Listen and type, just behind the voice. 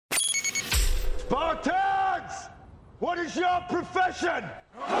Spartans! What is your profession?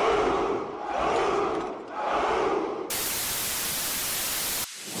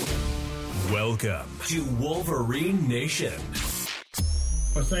 Welcome to Wolverine Nation.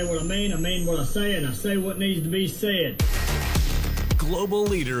 I say what I mean what I say, and I say what needs to be said. Global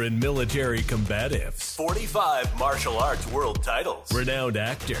leader in military combatives, 45 martial arts world titles, renowned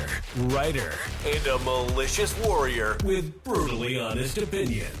actor, writer, and a malicious warrior with brutally honest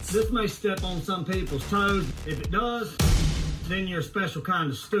opinions. This may step on some people's toes. If it does, then you're a special kind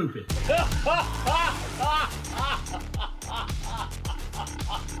of stupid.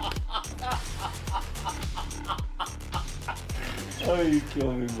 Oh, you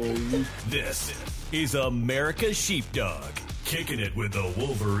kill me, buddy. This is America's Sheepdog, kicking it with the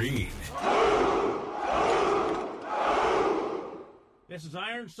Wolverine. This is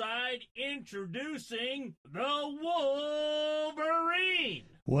Ironside introducing the Wolverine.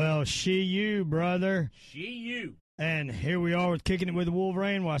 Well, she you, brother. She you. And here we are with Kicking It with the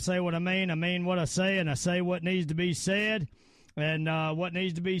Wolverine, where I say what I mean what I say, and I say what needs to be said. And what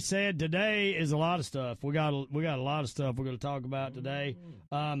needs to be said today is a lot of stuff. We got a lot of stuff we're going to talk about today.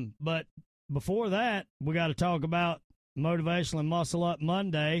 But before that, we got to talk about Motivational and Muscle Up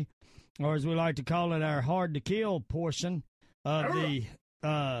Monday, or as we like to call it, our Hard to Kill portion of the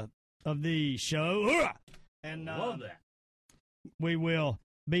show. And Love that. we will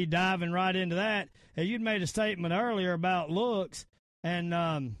be diving right into that. Hey, you'd made a statement earlier about looks, and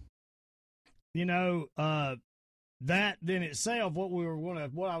that in itself,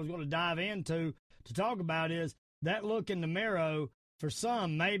 what I was going to dive into to talk about is that look in the mirror for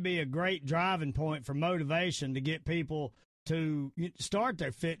some may be a great driving point for motivation to get people to start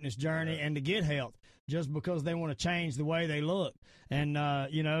their fitness journey and to get health, just because they want to change the way they look. And,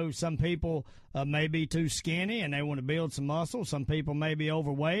 some people may be too skinny and they want to build some muscle. Some people may be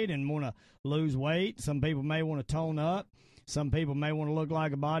overweight and want to lose weight. Some people may want to tone up. Some people may want to look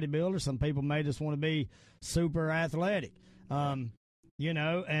like a bodybuilder. Some people may just want to be super athletic. The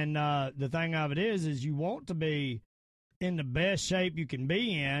thing of it is you want to be in the best shape you can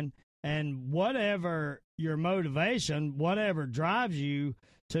be in, and whatever your motivation, whatever drives you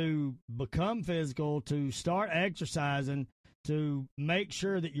to become physical, to start exercising, to make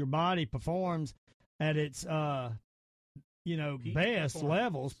sure that your body performs at its, best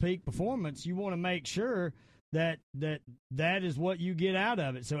levels, peak performance, you want to make sure that is what you get out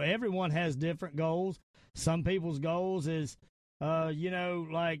of it. So everyone has different goals. Some people's goals is,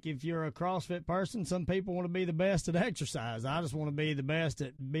 like if you're a CrossFit person, some people want to be the best at exercise. I just want to be the best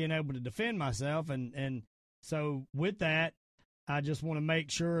at being able to defend myself. And so with that, I just want to make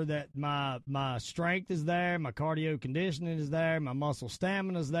sure that my strength is there, my cardio conditioning is there, my muscle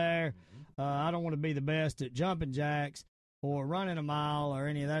stamina is there. I don't want to be the best at jumping jacks or running a mile or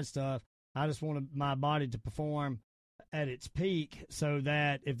any of that stuff. I just want my body to perform at its peak so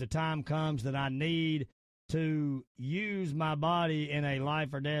that if the time comes that I need to use my body in a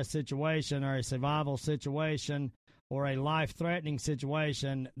life or death situation or a survival situation or a life-threatening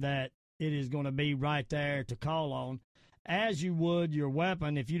situation, that it is going to be right there to call on, as you would your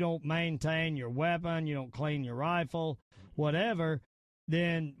weapon. If you don't maintain your weapon, you don't clean your rifle, whatever,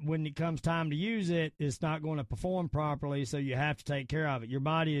 then when it comes time to use it, it's not going to perform properly, so you have to take care of it. Your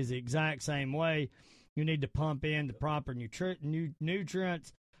body is the exact same way. You need to pump in the proper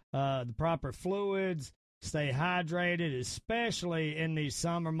nutrients, the proper fluids, stay hydrated, especially in these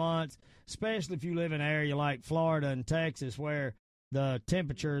summer months, especially if you live in an area like Florida and Texas where the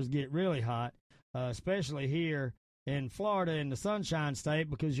temperatures get really hot, especially here in Florida in the Sunshine State,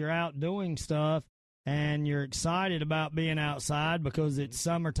 because you're out doing stuff and you're excited about being outside because it's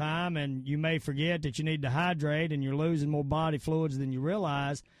summertime, and you may forget that you need to hydrate and you're losing more body fluids than you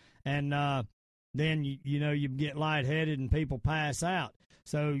realize. And then, you get lightheaded and people pass out.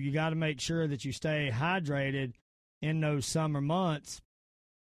 So you got to make sure that you stay hydrated in those summer months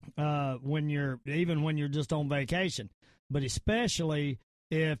when you're just on vacation, but especially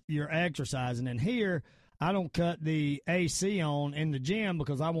if you're exercising. And here, I don't cut the AC on in the gym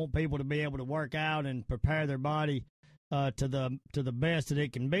because I want people to be able to work out and prepare their body to the best that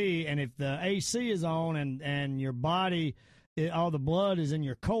it can be. And if the AC is on and your body, all the blood is in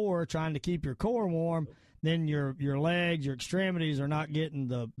your core trying to keep your core warm, then your legs, your extremities are not getting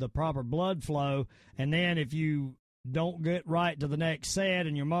the proper blood flow. And then if you don't get right to the next set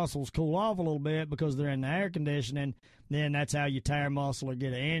and your muscles cool off a little bit because they're in the air conditioning, then that's how you tear muscle or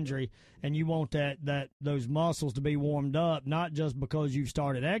get an injury. And you want those muscles to be warmed up, not just because you've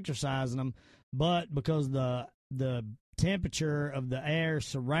started exercising them, but because the temperature of the air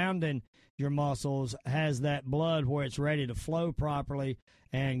surrounding your muscles has that blood where it's ready to flow properly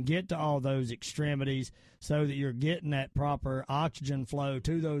and get to all those extremities so that you're getting that proper oxygen flow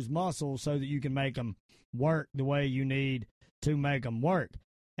to those muscles so that you can make them work the way you need to make them work.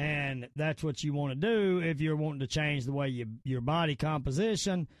 And that's what you want to do if you're wanting to change the way your body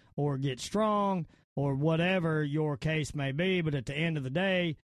composition or get strong or whatever your case may be. But at the end of the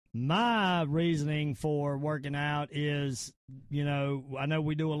day, my reasoning for working out is, I know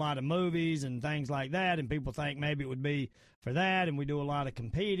we do a lot of movies and things like that, and people think maybe it would be for that, and we do a lot of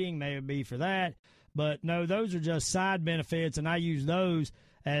competing, maybe it'd be for that. But no, those are just side benefits, and I use those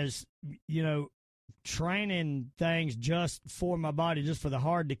as, training things just for my body, just for the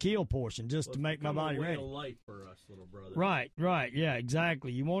hard to kill portion, just to make my body ready. It's a way of life for us, little brother. Right, yeah,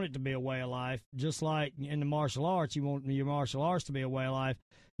 exactly. You want it to be a way of life, just like in the martial arts. You want your martial arts to be a way of life.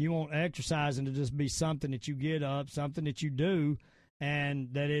 You want exercising to just be something that you get up, something that you do, and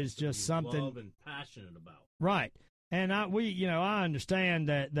that is just something love and passionate about. Right. And I understand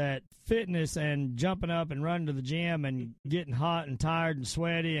that fitness and jumping up and running to the gym and getting hot and tired and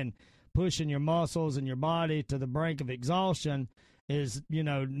sweaty and pushing your muscles and your body to the brink of exhaustion is,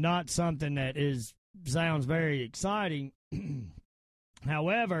 not something that sounds very exciting.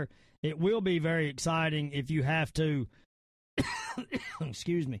 However, it will be very exciting if you have to,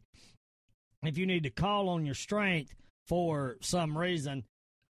 excuse me, if you need to call on your strength for some reason.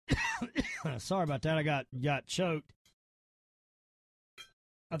 Sorry about that. I got choked.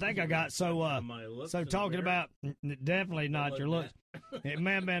 I think I got so talking about definitely not your looks. It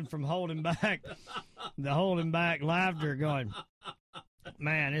may have been from holding back laughter going,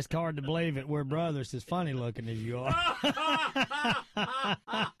 man, it's hard to believe it. We're brothers as funny looking as you are.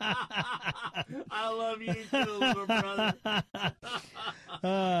 I love you too, little brother.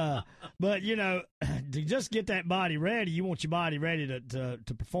 But, to just get that body ready, you want your body ready to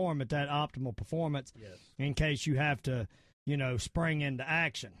perform at that optimal performance. Yes. In case you have to, spring into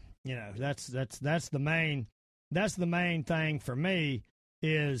action. That's the main thing for me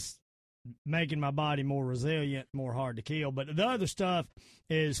is making my body more resilient, more hard to kill. But the other stuff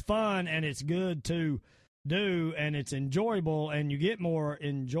is fun and it's good to do and it's enjoyable and you get more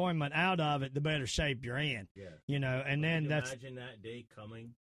enjoyment out of it the better shape you're in. Yeah. And then imagine that day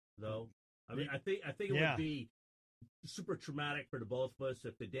coming though. I mean, I think it would be super traumatic for the both of us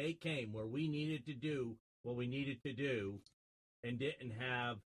if the day came where we needed to do what we needed to do and didn't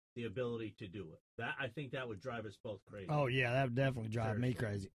have the ability to do it. I think that would drive us both crazy. Oh yeah, that would definitely drive me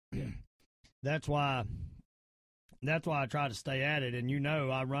crazy. Yeah. That's why I try to stay at it. And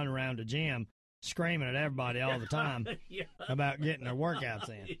I run around the gym screaming at everybody all the time about getting their workouts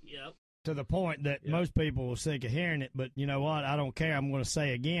in. Yep. To the point that most people are sick of hearing it. But you know what? I don't care. I'm going to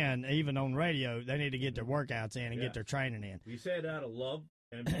say again, even on radio, they need to get their workouts in and get their training in. You say it out of love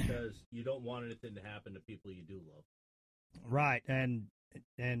and because you don't want anything to happen to people you do love. Right. And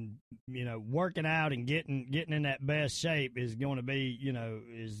working out and getting in that best shape is going to be,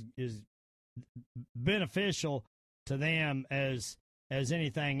 is beneficial to them as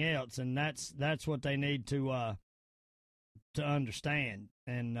anything else, and that's what they need to understand,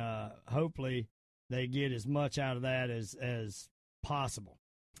 and hopefully they get as much out of that as possible.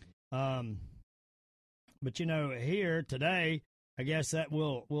 But here today, I guess that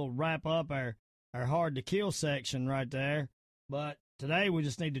we'll wrap up our hard to kill section right there. But today we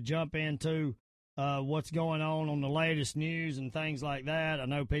just need to jump into what's going on the latest news and things like that. I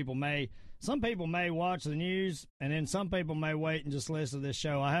know some people may watch the news, and then some people may wait and just listen to this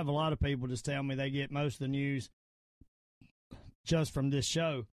show. I have a lot of people just tell me they get most of the news just from this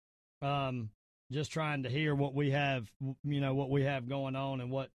show, just trying to hear what we have, what we have going on and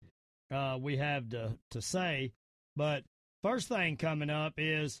what we have to say. But first thing coming up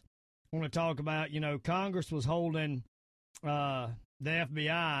is I want to talk about, Congress was holding the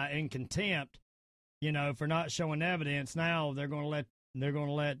FBI in contempt, for not showing evidence. Now they're going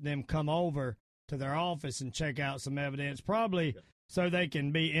to let them come over to their office and check out some evidence, probably so they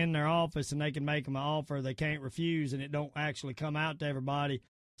can be in their office and they can make them an offer they can't refuse and it don't actually come out to everybody,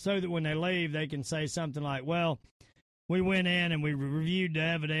 so that when they leave they can say something like, well, we went in and we reviewed the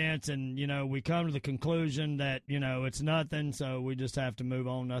evidence and, we come to the conclusion that, it's nothing, so we just have to move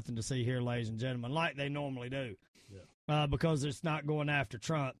on. Nothing to see here, ladies and gentlemen, like they normally do. Because it's not going after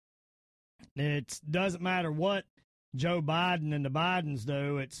Trump. It doesn't matter what Joe Biden and the Bidens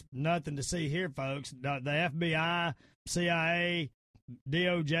do. It's nothing to see here, folks. The FBI, CIA,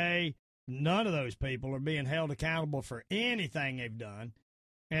 DOJ, none of those people are being held accountable for anything they've done.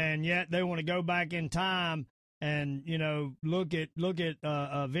 And yet they want to go back in time and, look at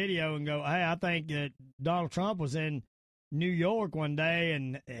a video and go, hey, I think that Donald Trump was in New York one day,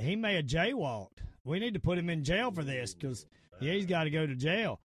 and he may have jaywalked. We need to put him in jail for this because he's got to go to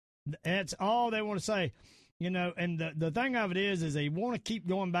jail. That's all they want to say, And the thing of it is they want to keep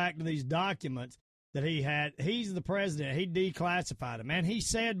going back to these documents that he had. He's the president. He declassified them, and he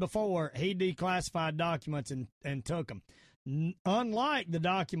said before he declassified documents and took them. Unlike the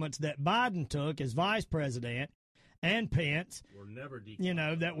documents that Biden took as vice president and Pence, were never declassified.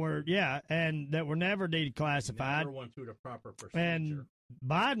 that were never declassified. Never went through the proper procedure. And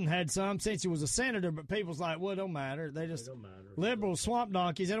Biden had some since he was a senator, but people's like, well, it don't matter. They don't matter. Liberals, swamp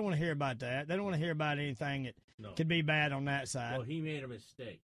donkeys, they don't want to hear about that. They don't want to hear about anything that could be bad on that side. Well, he made a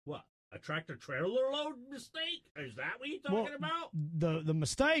mistake. What? A tractor-trailer load mistake? Is that what you're talking about? The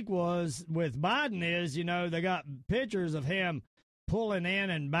mistake was with Biden is, they got pictures of him pulling in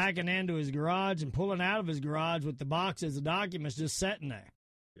and backing into his garage and pulling out of his garage with the boxes of documents just sitting there.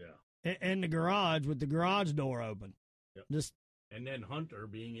 Yeah. In the garage with the garage door open. Yep. And then Hunter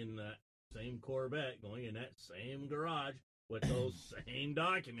being in that same Corvette going in that same garage with those same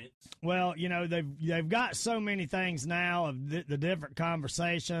documents. Well, they've got so many things now of the different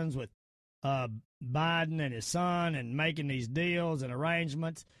conversations with Biden and his son and making these deals and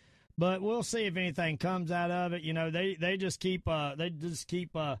arrangements, but we'll see if anything comes out of it. They just keep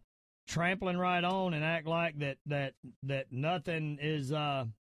trampling right on and act like that nothing is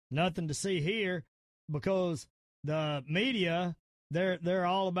nothing to see here, because the media they're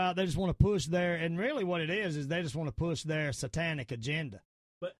all about, they just want to push and really what it is they just want to push their satanic agenda.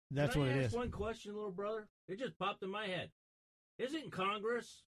 But that's what it is. One question, little brother. It just popped in my head. Isn't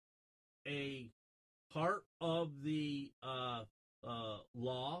Congress a part of the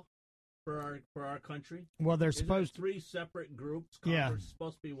law for our country? Well, they're supposed to 3 separate groups. Congress is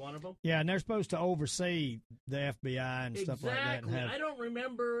supposed to be one of them. Yeah, and they're supposed to oversee the FBI and stuff like that. Exactly. I don't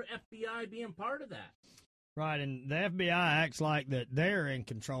remember FBI being part of that. Right, and the FBI acts like that they're in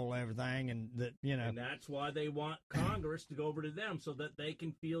control of everything, and that And that's why they want Congress to go over to them so that they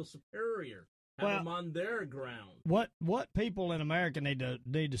can feel superior. Have them on their ground. What people in America need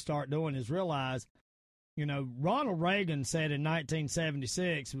to start doing is realize, Ronald Reagan said in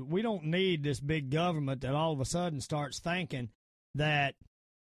 1976, we don't need this big government that all of a sudden starts thinking that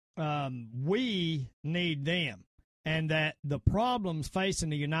we need them, and that the problems facing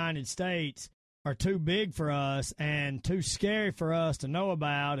the United States are too big for us and too scary for us to know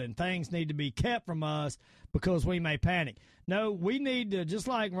about, and things need to be kept from us because we may panic. No, we need to, just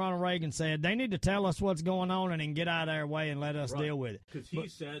like Ronald Reagan said, they need to tell us what's going on and then get out of our way and let us deal with it. Because he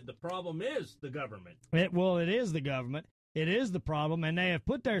said the problem is the government. It is the government. It is the problem, and they have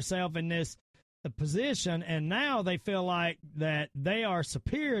put themselves in this position, and now they feel like that they are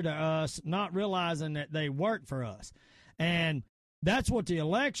superior to us, not realizing that they work for us. And that's what the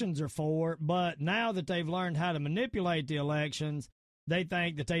elections are for, but now that they've learned how to manipulate the elections, they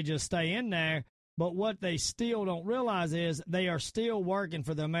think that they just stay in there. But what they still don't realize is they are still working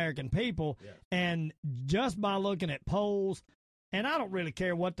for the American people. Yeah. And just by looking at polls, and I don't really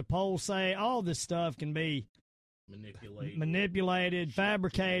care what the polls say, all this stuff can be manipulated,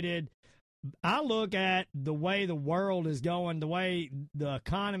 fabricated. I look at the way the world is going, the way the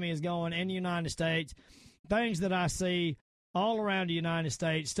economy is going in the United States, things that I see all around the United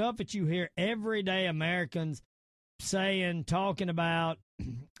States, stuff that you hear everyday Americans saying, talking about,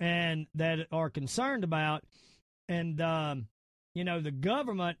 and that are concerned about. And, the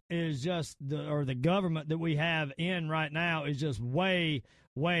government is just, the government that we have in right now is just way,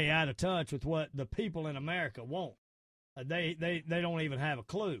 way out of touch with what the people in America want. They don't even have a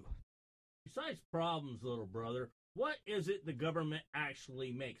clue. Besides problems, little brother, what is it the government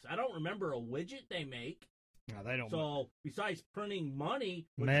actually makes? I don't remember a widget they make. No, they don't. So besides printing money,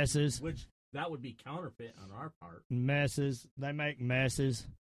 messes, which that would be counterfeit on our part. Messes. They make messes.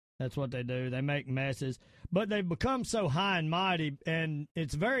 That's what they do. They make messes. But they've become so high and mighty, and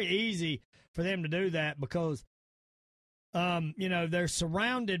it's very easy for them to do that because, they're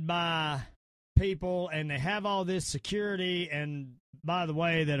surrounded by people, and they have all this security, and by the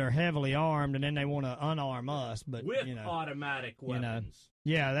way, that are heavily armed, and then they want to unarm us. But with automatic weapons.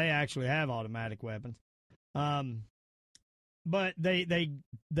 Yeah, they actually have automatic weapons. But they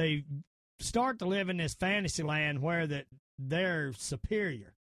start to live in this fantasy land where that they're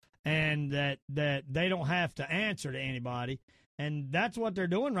superior, and that they don't have to answer to anybody, and that's what they're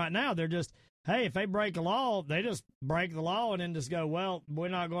doing right now. They're just, hey, if they break a law, they just break the law and then just go, well, we're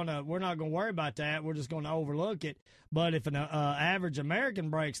not going to worry about that. We're just going to overlook it. But if an average American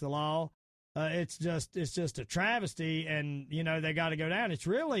breaks the law, it's just a travesty, and they got to go down. It's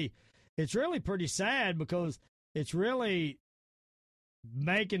really pretty sad because it's really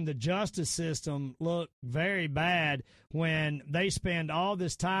making the justice system look very bad when they spend all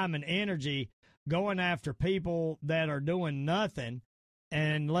this time and energy going after people that are doing nothing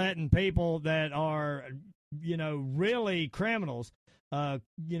and letting people that are, really criminals,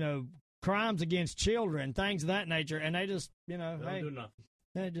 crimes against children, things of that nature, and they just, do nothing.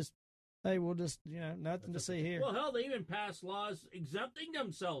 We'll just, nothing to see here. Well, hell, they even passed laws exempting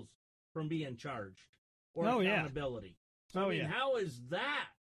themselves from being charged or accountability. Yeah. So, how is that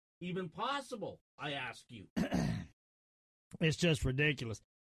even possible, I ask you? It's just ridiculous.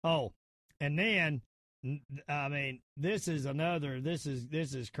 Oh, and then, this is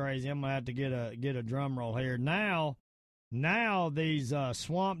crazy. I'm gonna have to get a drum roll here. Now these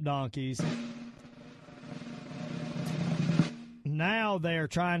swamp donkeys. Now they're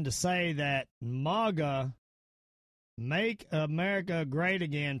trying to say that MAGA, Make America Great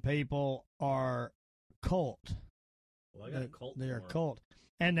Again, people are cult. Well, I got a cult. They're a cult,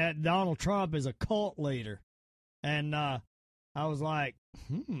 and that Donald Trump is a cult leader. And I was like,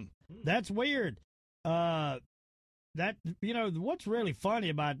 that's weird. That what's really funny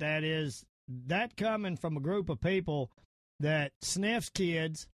about that is that coming from a group of people that sniffs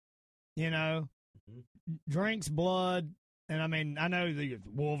kids, drinks blood. And I know the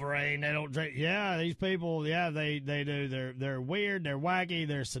Wolverine, they don't drink. Yeah, these people, they do. They're weird, they're wacky,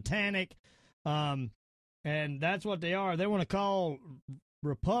 they're satanic. And that's what they are. They want to call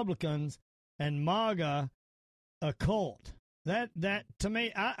Republicans and MAGA a cult. That to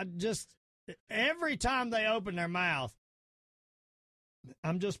me, I just every time they open their mouth,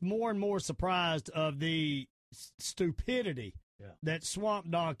 I'm just more and more surprised of the stupidity that swamp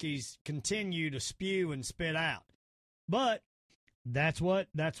donkeys continue to spew and spit out. But that's what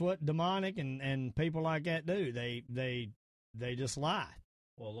demonic and people like that do. They just lie.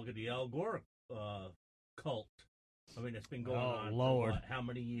 Well, look at the Al Gore cult. It's been going on Lord. for how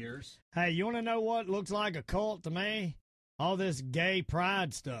many years? Hey, you want to know what looks like a cult to me? All this gay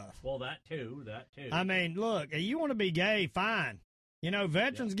pride stuff. Well, that too. Look, you want to be gay, fine.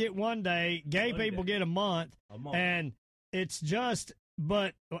 Veterans get one day, gay people get a month. And it's just...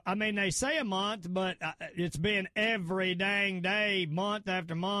 But, they say a month, but it's been every dang day, month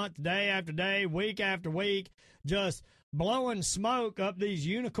after month, day after day, week after week, just blowing smoke up these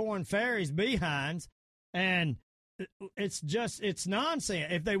unicorn fairies' behinds. And it's nonsense.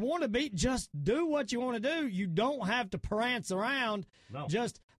 If they want to be, just do what you want to do. You don't have to prance around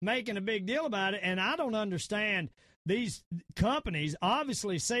just making a big deal about it. And I don't understand. These companies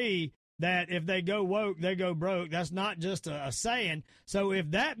obviously see that if they go woke, they go broke. That's not just a saying. So if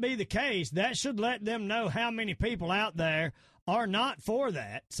that be the case, that should let them know how many people out there are not for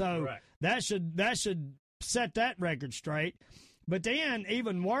that. So that should set that record straight. But then,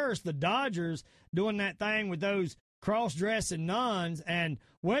 even worse, the Dodgers doing that thing with those cross-dressing nuns, and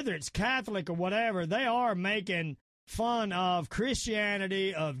whether it's Catholic or whatever, they are making fun of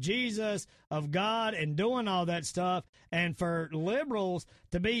Christianity, of Jesus, of God, and doing all that stuff. And for liberals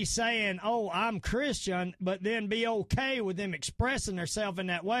to be saying, oh, I'm Christian, but then be okay with them expressing themselves in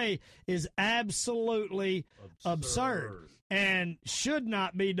that way is absolutely absurd and should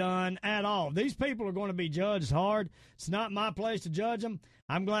not be done at all. These people are going to be judged hard. It's not my place to judge them.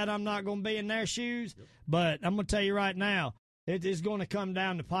 I'm glad I'm not going to be in their shoes, but I'm going to tell you right now, it is going to come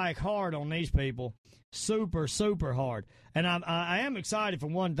down the pike hard on these people. Super, super hard. And I am excited for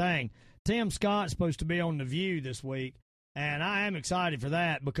one thing. Tim Scott's supposed to be on The View this week, and I am excited for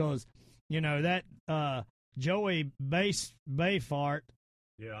that because, that Joey Bayfart,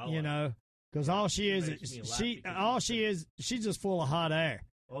 because all she is, she's just full of hot air.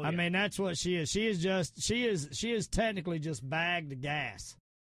 Oh, yeah. That's what she is. She is technically just bagged gas.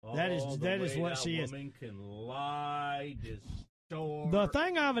 That is what she is. Woman can lie, the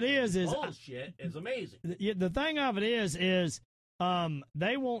thing of it is bullshit is amazing. The thing of it is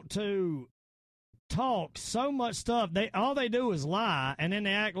they want to talk so much stuff. All they do is lie, and then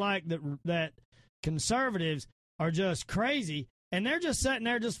they act like that conservatives are just crazy, and they're just sitting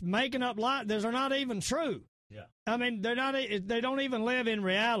there just making up lies that are not even true. Yeah, they're not. They don't even live in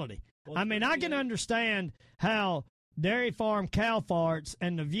reality. Well, I can understand how dairy farm cow farts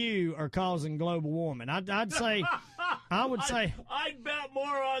and The View are causing global warming. I'd say, I'd bet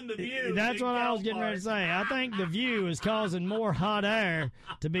more on The View. That's what I was getting ready to say. I think The View is causing more hot air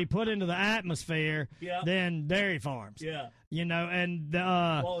to be put into the atmosphere than dairy farms. Yeah. And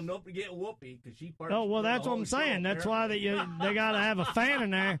well, don't forget Whoopi because she. Oh well, that's what I'm saying. That's why they got to have a fan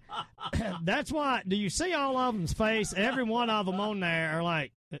in there. That's why. Do you see all of them's face? Every one of them on there are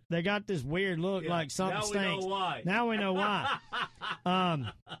like. They got this weird look like something stinks. Now we know why.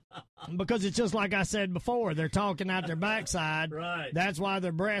 Because it's just like I said before, they're talking out their backside. Right. That's why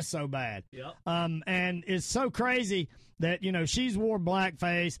their breath's so bad. Yep. And it's so crazy that, she's wore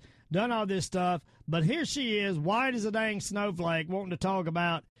blackface, done all this stuff, but here she is, white as a dang snowflake, wanting to talk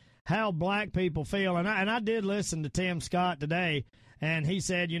about how black people feel. And I did listen to Tim Scott today, and he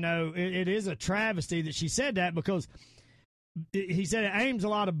said, it is a travesty that she said that, because he said it aims a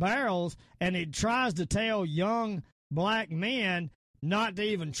lot of barrels, and it tries to tell young black men not to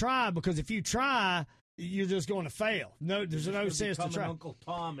even try, because if you try, you're just going to fail. No, there's no sense to try. Uncle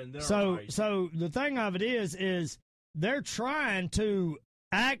Tom in their eyes. So the thing of it is they're trying to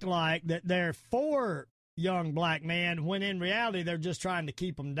act like that they're for young black men, when in reality they're just trying to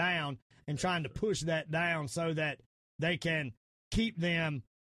keep them down and trying to push that down so that they can keep them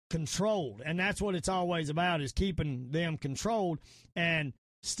controlled. And that's what it's always about, is keeping them controlled and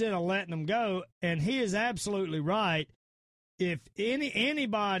instead of letting them go. And he is absolutely right. If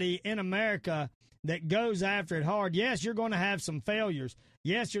anybody in America that goes after it hard, yes, you're going to have some failures.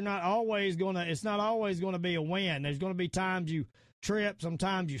 Yes, it's not always going to be a win. There's going to be times you trip,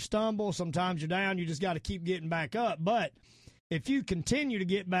 sometimes you stumble, sometimes you're down. You just got to keep getting back up. But if you continue to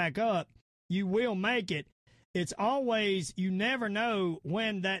get back up, you will make it. It's always, you never know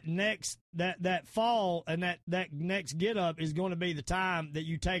when that next that fall and that next get up is going to be the time that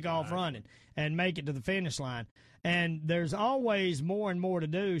you take off running and make it to the finish line. And there's always more and more to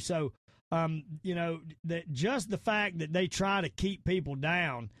do. So, that just the fact that they try to keep people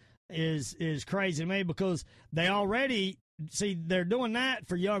down is crazy to me, because they already see they're doing that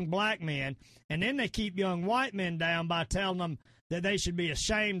for young black men, and then they keep young white men down by telling them that they should be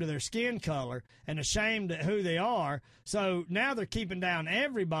ashamed of their skin color and ashamed of who they are. So now they're keeping down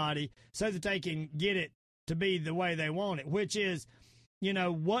everybody so that they can get it to be the way they want it, which is,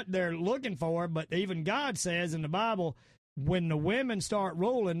 what they're looking for. But even God says in the Bible, when the women start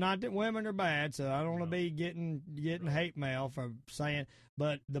ruling, not that women are bad, so I don't want to be getting hate mail for saying,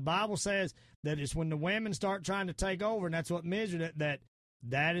 but the Bible says that it's when the women start trying to take over, and that's what measured it,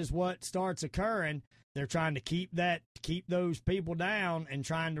 that is what starts occurring. They're trying to keep those people down and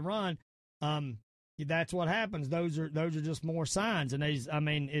trying to run. That's what happens. Those are just more signs, and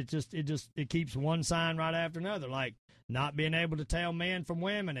it keeps one sign right after another, like not being able to tell men from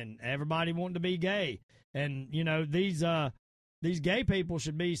women, and everybody wanting to be gay. And these gay people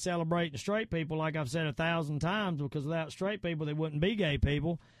should be celebrating straight people, like I've said 1,000 times, because without straight people, they wouldn't be gay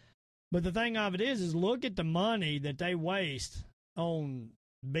people. But the thing of it is look at the money that they waste on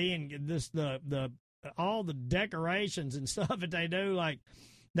being all the decorations and stuff that they do. Like,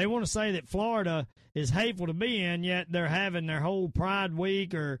 they want to say that Florida is hateful to be in, yet they're having their whole Pride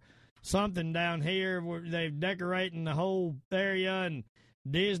Week or something down here where they're decorating the whole area, and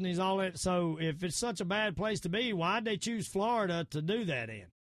Disney's all that. So if it's such a bad place to be, why'd they choose Florida to do that in?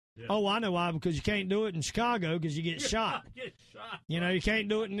 Yeah. Oh, I know why, because you can't do it in Chicago because you get shot. You can't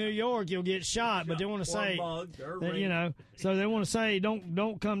do it in New York, you'll get shot. But they want to say that, so they want to say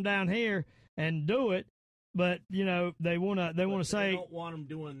don't come down here and do it. But they want to say they don't want them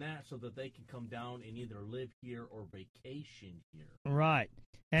doing that so that they can come down and either live here or vacation here. Right.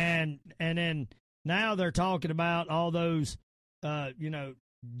 And then now they're talking about all those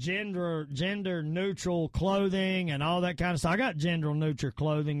gender neutral clothing and all that kind of stuff. I got gender neutral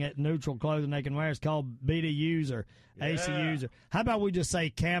clothing they can wear. It's called BDUs or ACUs. Or how about we just say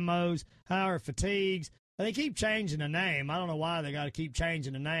camos? How are fatigues? They keep changing the name. I don't know why they got to keep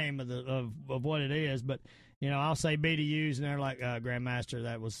changing the name of what it is, but I'll say BDUs and they're like, Grandmaster,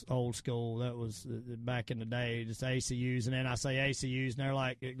 that was old school. That was back in the day, just ACUs. And then I say ACUs and they're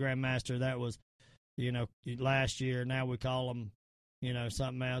like, Grandmaster, that was, last year. Now we call them,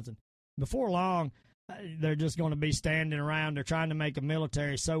 something else. And before long, they're just going to be standing around. They're trying to make the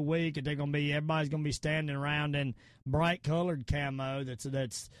military so weak that everybody's going to be standing around in bright colored camo.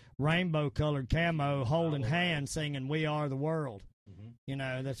 That's rainbow colored camo, holding hands, singing "We Are the World."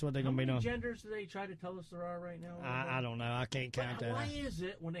 Mm-hmm. That's what they're going to be doing. How many genders do they try to tell us there are right now? I don't know. I can't count that. Why is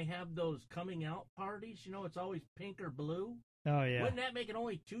it when they have those coming out parties, it's always pink or blue? Oh yeah. Wouldn't that make it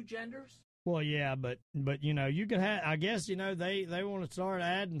only 2 genders? Well, yeah, but you could have. I guess they want to start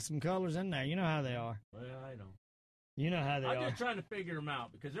adding some colors in there. You know how they are. Well, I know. You know how they are. I'm just trying to figure them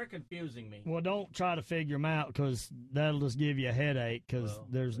out because they're confusing me. Well, don't try to figure them out because that'll just give you a headache. Because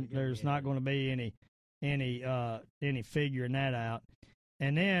there's not going to be any figuring that out.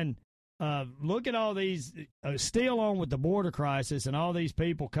 And then look at all these still on with the border crisis and all these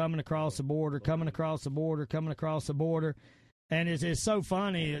people coming across the border. And it's so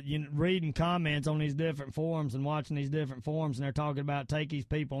funny, reading comments on these different forums and watching these different forums, and they're talking about take these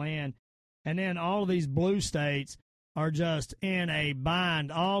people in. And then all of these blue states are just in a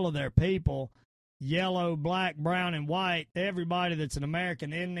bind. All of their people, yellow, black, brown, and white, everybody that's an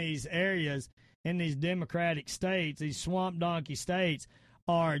American in these areas, in these Democratic states, these swamp donkey states,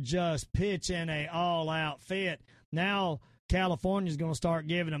 are just pitching a all-out fit. Now California's going to start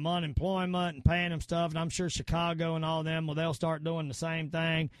giving them unemployment and paying them stuff, and I'm sure Chicago and all them, well, they'll start doing the same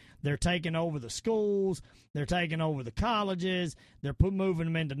thing. They're taking over the schools. They're taking over the colleges. They're moving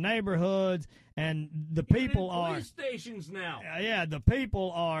them into neighborhoods, and the people are police stations now. Yeah, the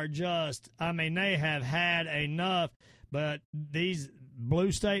people are just, I mean, they have had enough. But these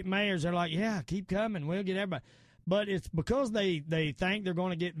blue state mayors are like, yeah, keep coming. We'll get everybody. But it's because they think they're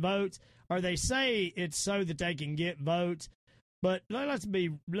going to get votes, or they say it's so that they can get votes. But let's be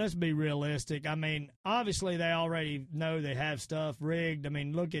realistic. I mean, obviously they already know they have stuff rigged. I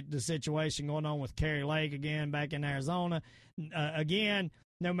mean, look at the situation going on with Kerry Lake again back in Arizona. Again,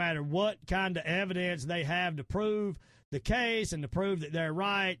 no matter what kind of evidence they have to prove the case and to prove that they're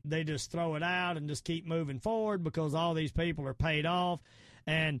right, they just throw it out and just keep moving forward because all these people are paid off.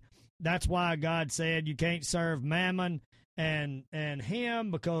 And that's why God said you can't serve Mammon and him,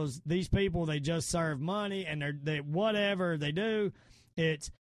 because these people, they just serve money, and they whatever they do,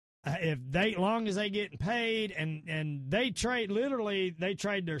 it's long as they getting paid, and they trade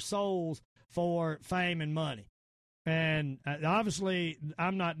their souls for fame and money. And obviously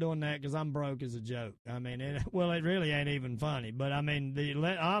I'm not doing that because I'm broke as a joke. I mean, it really ain't even funny, but I mean,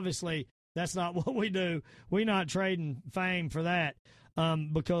 obviously that's not what we do. We're not trading fame for that,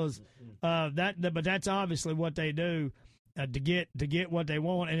 because but that's obviously what they do. To get what they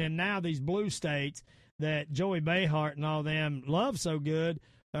want. And then now these blue states that Joey Behart and all them love so good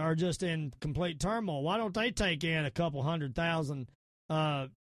are just in complete turmoil. Why don't they take in a couple 100,000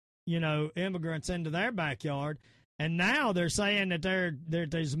 immigrants into their backyard? And now they're saying that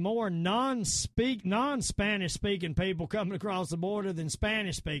there's more non-Spanish speaking people coming across the border than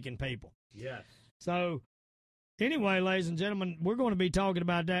Spanish speaking people. Yes. So anyway, ladies and gentlemen, we're going to be talking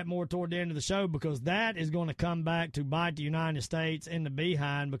about that more toward the end of the show, because that is going to come back to bite the United States in the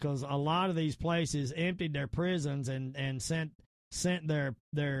behind, because a lot of these places emptied their prisons and sent their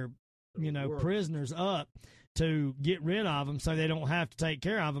prisoners up to get rid of them so they don't have to take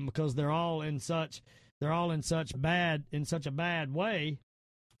care of them, because they're all in such a bad way.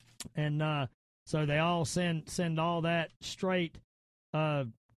 And so they all send all that straight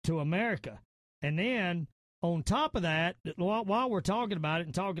to America. And then on top of that, while we're talking about it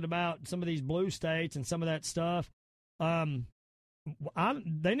and talking about some of these blue states and some of that stuff, there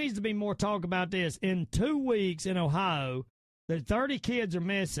needs to be more talk about this. In 2 weeks in Ohio, 30 kids are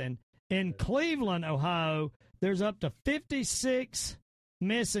missing. In Cleveland, Ohio, there's up to 56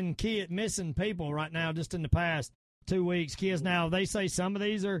 missing people right now just in the past 2 weeks. Kids. Now, they say some of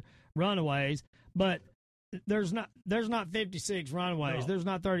these are runaways, but there's not 56 runaways. No, there's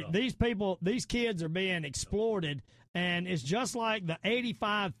not 30. No. These kids are being exploited, and it's just like the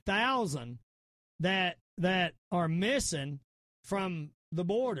 85,000 that are missing from the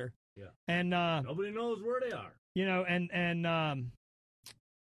border. Yeah. And nobody knows where they are.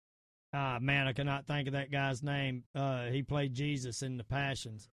 Man, I cannot think of that guy's name. He played Jesus in The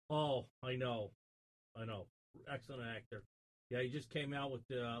Passions. Oh, I know. Excellent actor. Yeah, he just came out with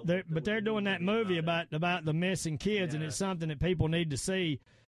they're doing that movie about the missing kids, and it's something that people need to see,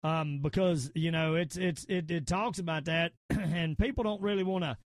 because it talks about that, and people don't really want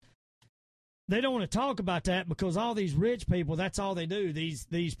to. They don't want to talk about that because all these rich people, that's all they do.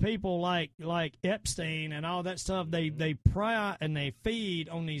 These people like Epstein and all that stuff, they pry and they feed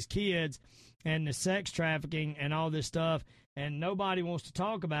on these kids and the sex trafficking and all this stuff, and nobody wants to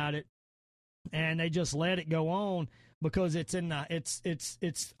talk about it, and they just let it go on. Because it's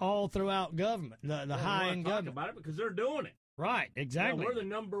it's all throughout government, the high end government. Talk about it because they're doing it. Right, exactly. We're the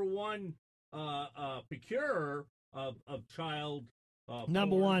number one procurer of child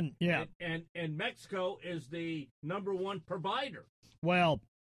number porn, one, yeah. And Mexico is the number one provider. Well,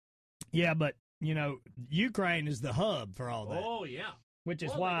 yeah, but Ukraine is the hub for all that. Oh yeah, which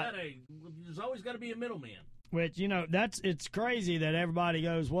is why there's always got to be a middleman. Which it's crazy that everybody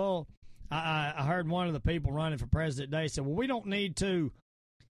goes, well. I heard one of the people running for president today said, well, we don't need to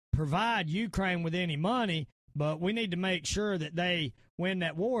provide Ukraine with any money, but we need to make sure that they win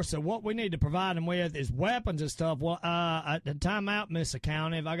that war. So what we need to provide them with is weapons and stuff. Well, time out, Miss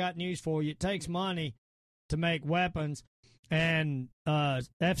Accountant. I got news for you. It takes money to make weapons, and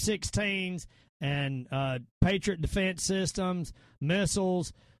F-16s and Patriot defense systems,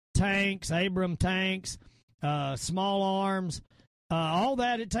 missiles, tanks, Abrams tanks, small arms. All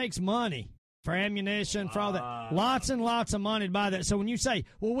that, it takes money for ammunition, for all that. Lots and lots of money to buy that. So when you say,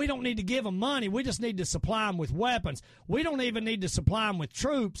 well, we don't need to give them money, we just need to supply them with weapons. We don't even need to supply them with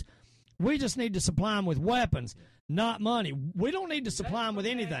troops. We just need to supply them with weapons, not money. We don't need to supply them with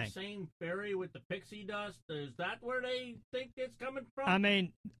anything. Same ferry with the pixie dust? Is that where they think it's coming from? I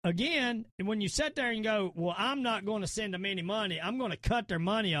mean, again, when you sit there and go, well, I'm not going to send them any money. I'm going to cut their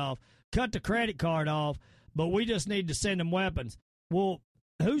money off, cut the credit card off, but we just need to send them weapons. Well,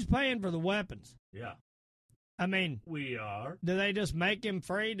 who's paying for the weapons? Yeah. I mean, we are. Do they just make them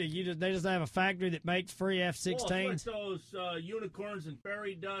free? They just have a factory that makes free F-16s? Well, it's like those unicorns and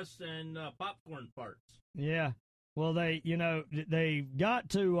fairy dust and popcorn parts. Yeah. Well, they've got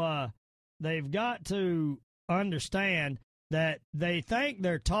to understand that they think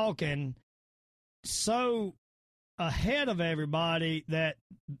they're talking so ahead of everybody that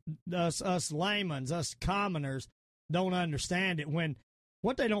us laymen, us commoners, don't understand it. When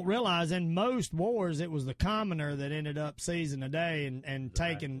what they don't realize, in most wars, it was the commoner that ended up seizing the day and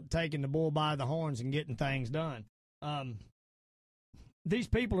taking the bull by the horns and getting things done. These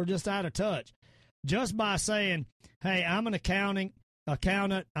people are just out of touch. Just by saying, hey, I'm an accountant,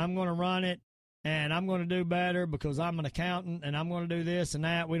 I'm going to run it, and I'm going to do better because I'm an accountant, and I'm going to do this and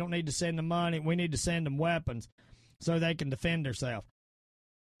that. We don't need to send them money. We need to send them weapons so they can defend themselves.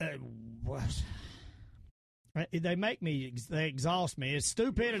 They exhaust me. It's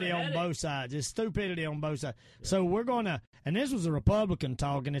stupidity on both sides. Yeah. So we're going to, and this was a Republican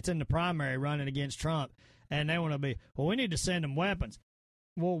talking. It's in the primary running against Trump, and they want to be, well, we need to send them weapons.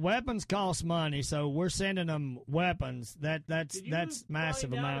 Well, weapons cost money, so we're sending them weapons. That's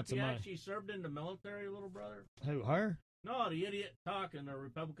massive amounts of money. Actually served in the military, little brother? Who, her? No, the idiot talking, the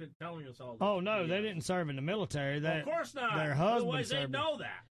Republican telling us all this. Oh, no, they didn't serve in the military. Well, of course not. Their husband Otherwise served. They know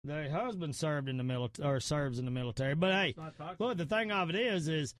that. Their husband served in the military, or serves in the military. But hey, look, the thing of it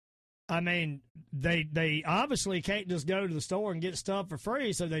is, I mean, they obviously can't just go to the store and get stuff for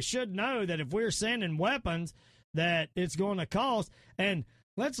free. So they should know that if we're sending weapons, that it's going to cost. And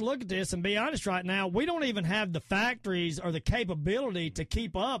let's look at this and be honest right now. We don't even have the factories or the capability to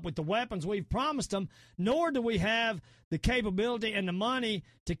keep up with the weapons we've promised them, nor do we have the capability and the money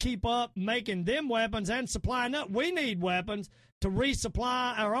to keep up making them weapons and supplying up. We need weapons to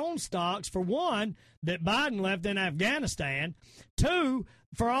resupply our own stocks, for one, that Biden left in Afghanistan, two,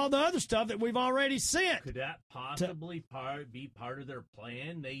 for all the other stuff that we've already sent. Could that possibly be part of their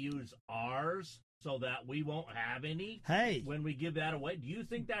plan? They use ours so that we won't have any when we give that away? Do you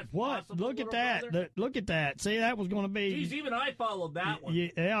think that's possible? Look at that. Look at that. See, that was going to be... Geez, even I followed that one.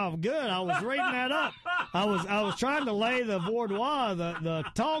 Yeah, good. I was reading that up. I was trying to lay the vordois, the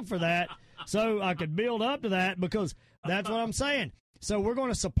talk for that, so I could build up to that, because that's what I'm saying. So we're going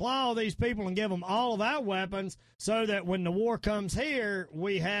to supply all these people and give them all of our weapons so that when the war comes here,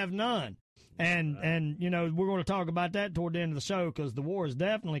 we have none. And we're going to talk about that toward the end of the show, because the war is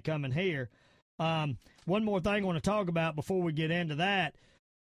definitely coming here. One more thing I want to talk about before we get into that.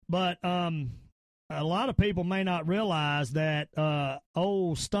 But a lot of people may not realize that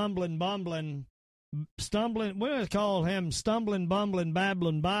old stumbling, bumbling, we call him stumbling, bumbling,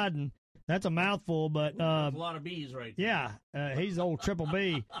 babbling Biden. That's a mouthful, but a lot of B's right there. Yeah, he's old triple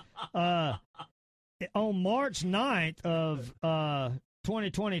B. On March 9th of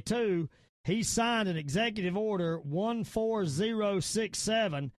 2022, he signed an executive order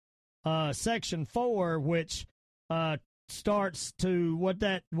 14067, Section 4, which starts to what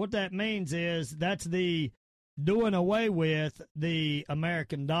that means is that's the doing away with the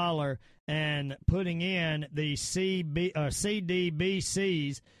American dollar and putting in the CDBCs,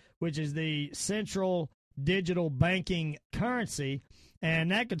 which is the Central Digital Banking Currency, and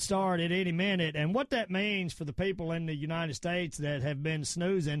that could start at any minute. And what that means for the people in the United States that have been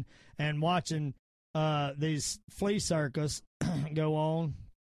snoozing and watching these flea circus go on,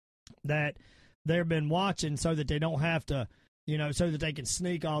 that they've been watching so that they don't have to, so that they can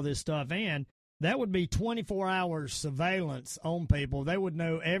sneak all this stuff in, that would be 24 hours surveillance on people. They would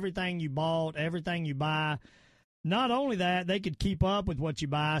know everything you bought, everything you buy. Not only that, they could keep up with what you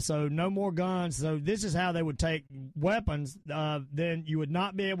buy, so no more guns. So this is how they would take weapons. Then you would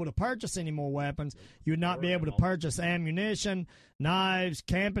not be able to purchase any more weapons. You would not be able to purchase ammunition, knives,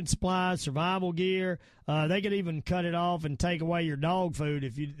 camping supplies, survival gear. They could even cut it off and take away your dog food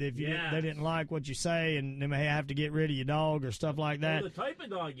if they didn't like what you say, and they may have to get rid of your dog or stuff like that. Or the type of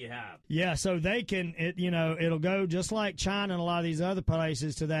dog you have. Yeah, so they can, it'll go just like China and a lot of these other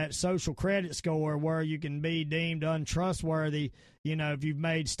places to that social credit score where you can be deemed untrustworthy, if you've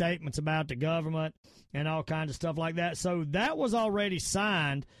made statements about the government and all kinds of stuff like that. So that was already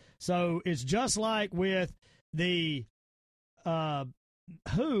signed. So it's just like with the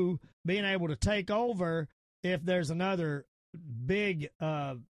WHO being able to take over if there's another big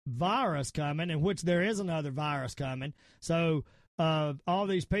virus coming, in which there is another virus coming. So all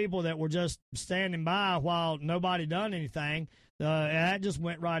these people that were just standing by while nobody done anything, that just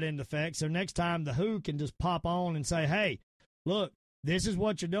went right into effect. So next time the WHO can just pop on and say, hey, look, this is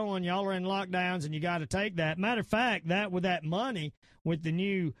what you're doing. Y'all are in lockdowns, and you got to take that. Matter of fact, that with that money, with the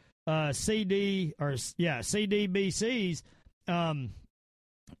new CDBCs,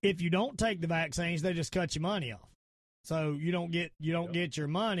 if you don't take the vaccines, they just cut your money off. So you don't get your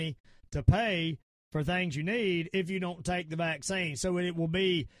money to pay for things you need if you don't take the vaccine. So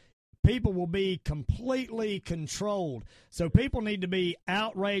people will be completely controlled. So people need to be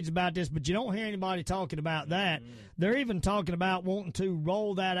outraged about this, but you don't hear anybody talking about that. They're even talking about wanting to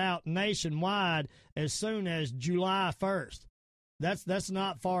roll that out nationwide as soon as July 1st. That's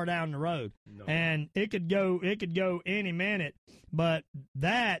not far down the road. No. And it could go any minute, but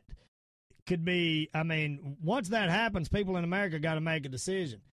that could be, I mean, once that happens, people in America got to make a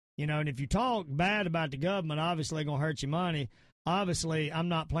decision. And if you talk bad about the government, obviously they're going to hurt your money. Obviously, I'm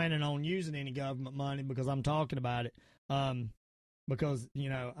not planning on using any government money because I'm talking about it. Because,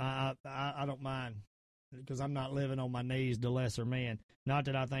 I don't mind, because I'm not living on my knees to lesser men. Not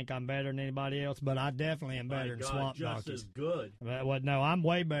that I think I'm better than anybody else, but I definitely am better than swamp just donkeys. As good. Well, no, I'm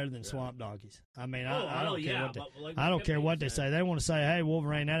way better than swamp donkeys. I mean, I don't care what they say. They want to say, hey,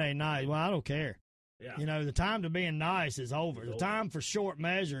 Wolverine, that ain't nice. Well, I don't care. Yeah. The time to being nice is over. The time for short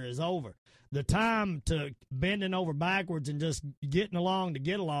measure is over. The time to bending over backwards and just getting along to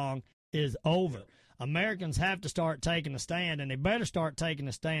get along is over. Yep. Americans have to start taking a stand, and they better start taking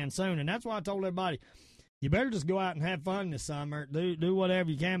a stand soon. And that's why I told everybody, you better just go out and have fun this summer. Do whatever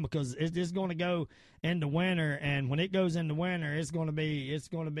you can, because it's going to go into winter, and when it goes into winter, it's going to be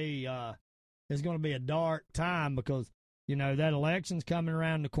a dark time, because that election's coming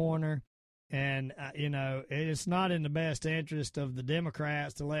around the corner. And, it's not in the best interest of the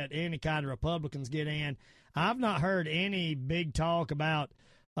Democrats to let any kind of Republicans get in. I've not heard any big talk about,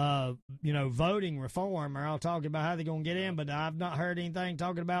 voting reform, or I'll talk about how they're going to get in, but I've not heard anything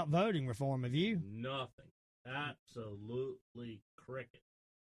talking about voting reform. Have you? Nothing. Absolutely cricket.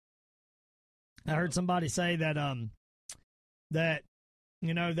 I heard somebody say that,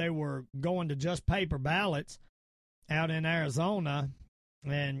 they were going to just paper ballots out in Arizona,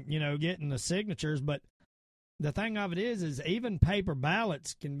 and, getting the signatures. But the thing of it is even paper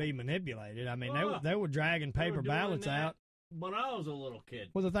ballots can be manipulated. I mean, they were dragging paper ballots out when I was a little kid.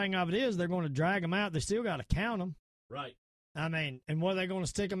 Well, the thing of it is they're going to drag them out. They still got to count them. Right. I mean, and what are they going to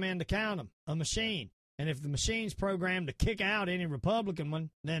stick them in to count them? A machine. And if the machine's programmed to kick out any Republican one,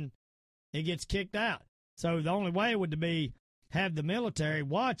 then it gets kicked out. So the only way would be have the military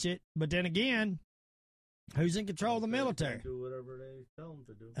watch it. But then again, who's in control of the military? Do whatever they tell them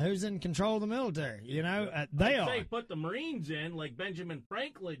to do. Who's in control of the military? They are. They put the Marines in like Benjamin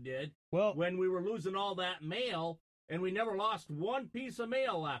Franklin did. Well, when we were losing all that mail, and we never lost one piece of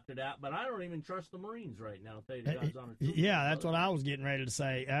mail after that. But I don't even trust the Marines right now. I'll tell you the God's honest truth. Yeah, that's what I was getting ready to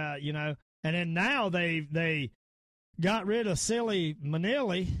say. And then now they got rid of Silly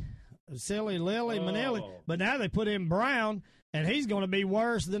Lily Manili, but now they put in Brown. And he's going to be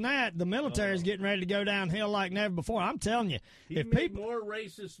worse than that. The military is getting ready to go downhill like never before. I'm telling you, he made more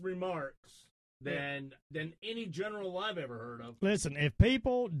racist remarks than any general I've ever heard of. Listen, if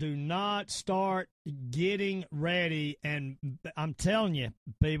people do not start getting ready, and I'm telling you,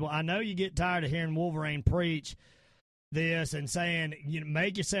 people, I know you get tired of hearing Wolverine preach this and saying,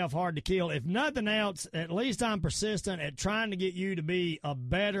 make yourself hard to kill. If nothing else, at least I'm persistent at trying to get you to be a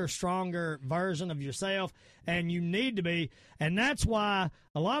better, stronger version of yourself, and you need to be. And that's why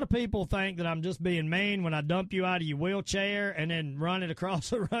a lot of people think that I'm just being mean when I dump you out of your wheelchair and then run it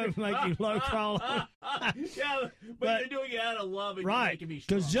across the road and make you low crawl. Yeah, but you're doing it out of love and right, making me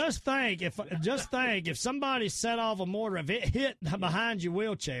strong. Because just think if somebody set off a mortar, if it hit behind your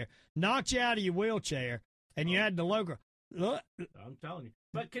wheelchair, knocked you out of your wheelchair, and you had the logo. Look. I'm telling you.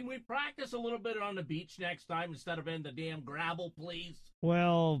 But can we practice a little bit on the beach next time instead of in the damn gravel, please?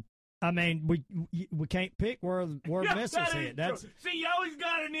 Well, I mean, we can't pick where missiles hit. See, you always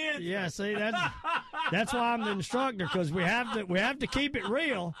got an in. Yeah, see, that's why I'm the instructor, because we have to keep it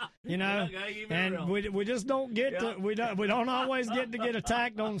real, and we just don't get to we don't always get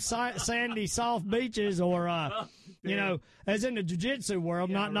attacked on sandy soft beaches or you know, as in the jiu-jitsu world,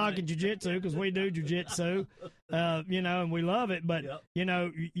 not knocking jiu-jitsu because we do jiu-jitsu, you know, and we love it. But, you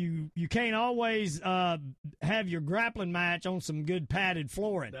know, you can't always have your grappling match on some good padded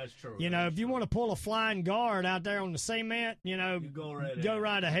flooring. That's true. You know, if you want to pull a flying guard out there on the cement, you know, go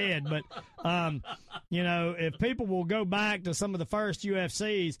right ahead. But, you know, if people will go back to some of the first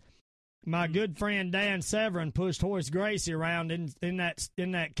UFCs, my good friend Dan Severin pushed Horace Gracie around in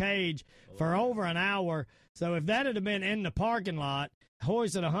that cage for over an hour. So if that had been in the parking lot,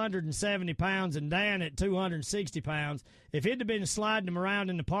 Horace at 170 pounds and Dan at 260 pounds, if it had been sliding him around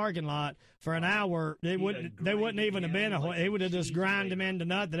in the parking lot for an hour, they wouldn't even have been it would have just ground him into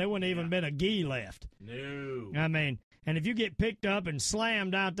nothing. There wouldn't even been a gi left. No. I mean, and if you get picked up and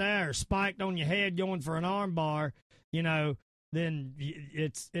slammed out there or spiked on your head going for an arm bar, you know, then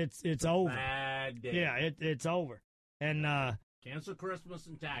it's over. Bad day. Yeah, it's over. And cancel Christmas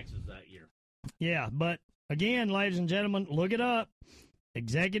and taxes that year. Yeah, but again, ladies and gentlemen, look it up.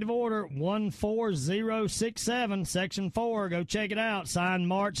 Executive Order 14067, Section 4. Go check it out. Signed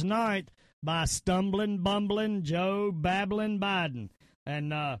March 9th by Stumbling, Bumbling, Joe Babbling Biden.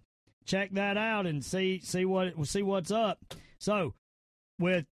 And check that out and see what's up. So,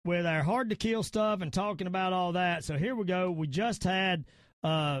 with our hard to kill stuff and talking about all that, so here we go. We just had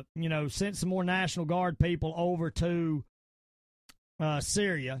you know, sent some more National Guard people over to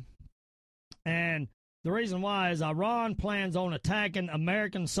Syria, and the reason why is Iran plans on attacking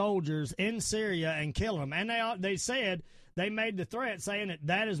American soldiers in Syria and killing them. And they said, they made the threat saying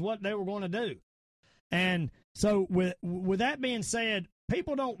that is what they were going to do. And so with that being said,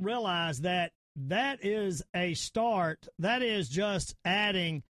 people don't realize that is a start. That is just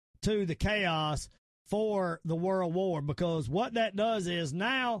adding to the chaos for the world war, because what that does is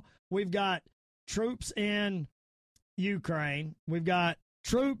now we've got troops in Ukraine. We've got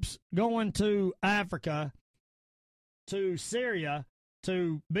troops going to Africa, to Syria,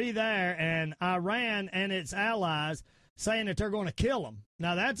 to be there, and Iran and its allies saying that they're going to kill them.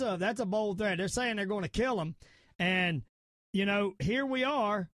 Now, that's a bold threat. They're saying they're going to kill them, and, you know, here we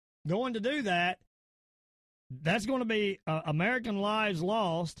are going to do that. That's going to be American lives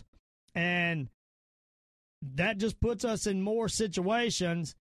lost, and that just puts us in more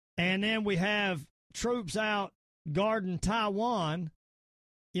situations. And then we have troops out guarding Taiwan,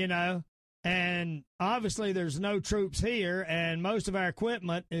 you know, and obviously there's no troops here, and most of our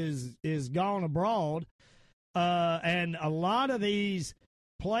equipment is gone abroad. And a lot of these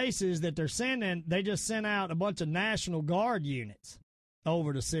places that they're sending, they just sent out a bunch of National Guard units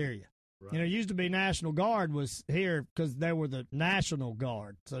over to Syria. Right. You know, it used to be National Guard was here because they were the National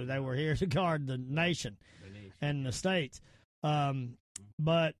Guard, so they were here to guard the nation and the states.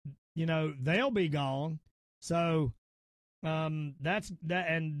 But, you know, they'll be gone. So that's that,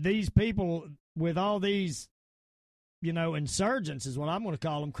 and these people with all these, you know, insurgents is what I'm going to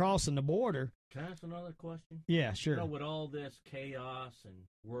call them, crossing the border. Can I ask another question? Yeah, sure. You know, with all this chaos and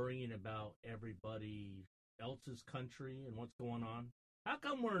worrying about everybody else's country and what's going on, how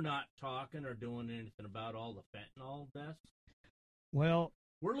come we're not talking or doing anything about all the fentanyl deaths? Well,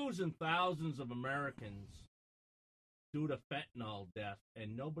 we're losing thousands of Americans due to fentanyl death,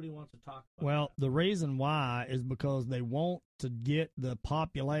 and nobody wants to talk about Well, the reason why is because they want to get the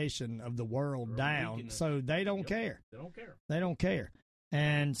population of the world down, so they don't care. They don't care. They don't care.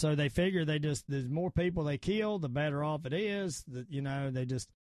 And so they figure there's more people they kill, the better off it is. That, you know, they just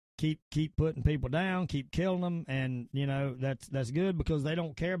keep putting people down, keep killing them, and, you know, that's good because they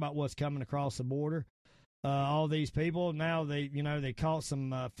don't care about what's coming across the border. All these people now, they caught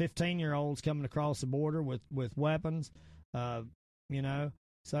some 15-year-olds coming across the border with weapons, you know.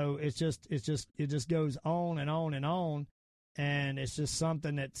 So it just goes on and on and on, and it's just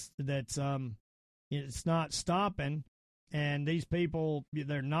something that's it's not stopping. And these people,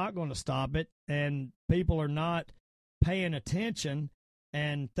 they're not going to stop it, and people are not paying attention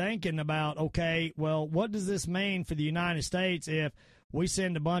and thinking about, okay, well, what does this mean for the United States if we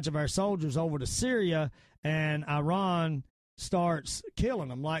send a bunch of our soldiers over to Syria and Iran starts killing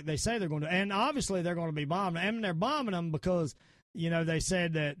them like they say they're going to? And obviously they're going to be bombing. I mean, they're bombing them because, you know, they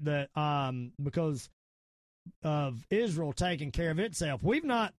said that because of Israel taking care of itself. We've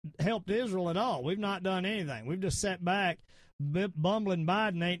not helped Israel at all. We've not done anything. We've just sat back. Bumbling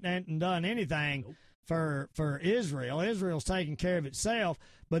Biden ain't done anything for Israel. Israel's taking care of itself,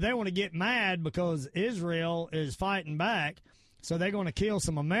 but they want to get mad because Israel is fighting back. So they're going to kill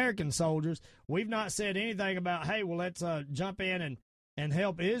some American soldiers. We've not said anything about, hey, well, let's jump in and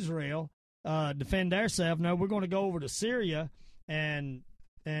help Israel defend themselves. No, we're going to go over to Syria and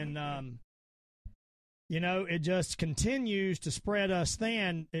you know, it just continues to spread us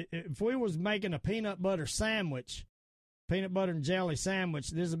thin. If we was making a peanut butter sandwich peanut butter and jelly sandwich,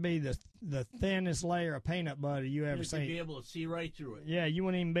 this would be the thinnest layer of peanut butter you ever seen. You'd be able to see right through it. Yeah, you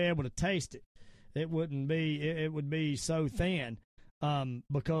wouldn't even be able to taste it. It wouldn't be. It would be so thin,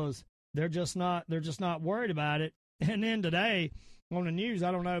 because they're just not worried about it. And then today on the news,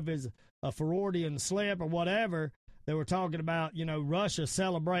 I don't know if it's a Freudian slip or whatever, they were talking about, Russia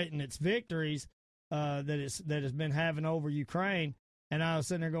celebrating its victories that has been having over Ukraine. And I was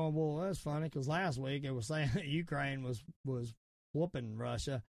sitting there going, well, that's funny, because last week it was saying that Ukraine was whooping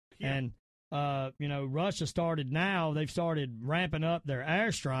Russia. Yeah. And, Russia they've started ramping up their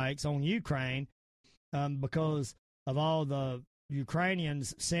airstrikes on Ukraine because of all the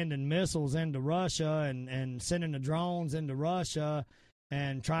Ukrainians sending missiles into Russia and sending the drones into Russia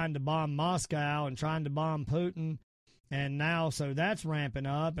and trying to bomb Moscow and trying to bomb Putin. And now, so that's ramping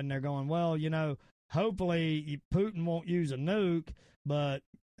up, and they're going, well, hopefully Putin won't use a nuke, but,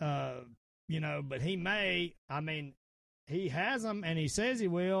 but he may. I mean, he has them, and he says he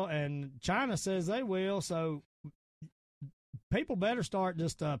will, and China says they will, so people better start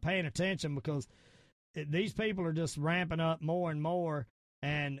just paying attention, because these people are just ramping up more and more,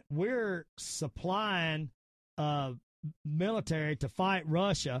 and we're supplying military to fight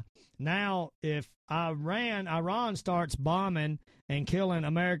Russia. Now, if Iran starts bombing and killing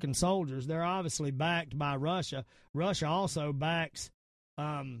American soldiers, they're obviously backed by Russia. Russia also backs,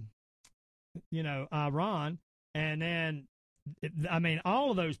 Iran. And then,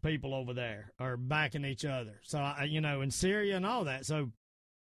 all of those people over there are backing each other. So, in Syria and all that. So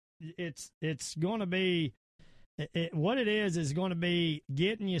it's going to be, what it is going to be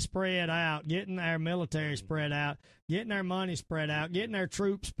getting you spread out, getting our military spread out, getting our money spread out, getting our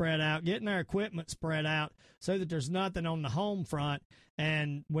troops spread out, getting our equipment spread out, so that there's nothing on the home front.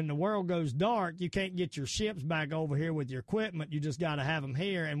 And when the world goes dark, you can't get your ships back over here with your equipment. You just got to have them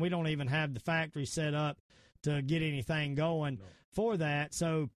here, and we don't even have the factory set up to get anything going for that.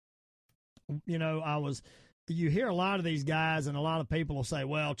 So, you hear a lot of these guys, and a lot of people will say,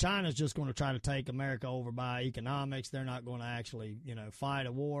 well, China's just going to try to take America over by economics. They're not going to actually, fight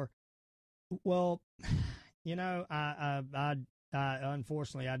a war. Well, I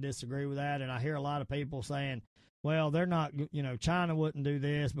unfortunately, I disagree with that. And I hear a lot of people saying, well, they're not, China wouldn't do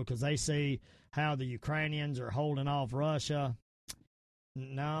this because they see how the Ukrainians are holding off Russia.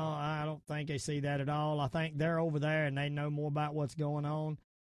 No, I don't think they see that at all. I think they're over there and they know more about what's going on.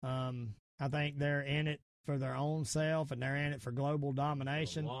 I think they're in it for their own self, and they're in it for global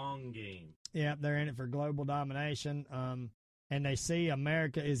domination. The long game. Yeah, they're in it for global domination. And they see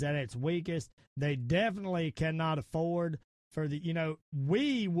America is at its weakest. They definitely cannot afford for the,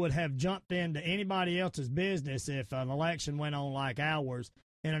 we would have jumped into anybody else's business if an election went on like ours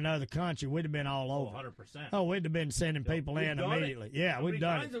in another country. We'd have been all over. 100%. Oh, we'd have been sending people in immediately. Yeah, we've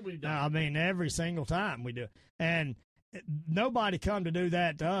done it. Every single time we do. And nobody come to do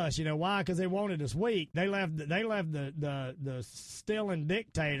that to us. You know why? Because they wanted us weak. They left the stealing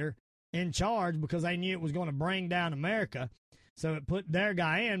dictator in charge because they knew it was going to bring down America. So it put their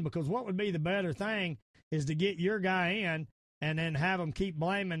guy in, because what would be the better thing is to get your guy in and then have them keep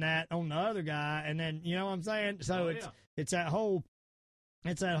blaming that on the other guy. And then, you know what I'm saying? So it's that whole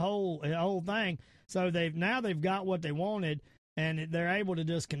thing. So they've got what they wanted, and they're able to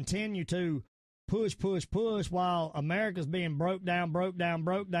just continue to push while America's being broke down.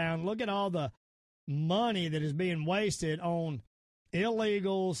 Look at all the money that is being wasted on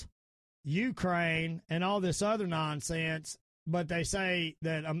illegals, Ukraine, and all this other nonsense. But they say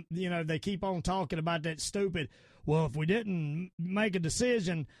that, they keep on talking about that stupid, well, if we didn't make a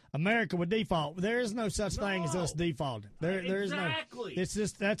decision, America would default. There is no such thing as us defaulting. There is no. It's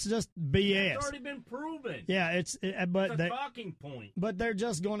just, that's just BS. It's already been proven. Yeah, it's a talking point. But they're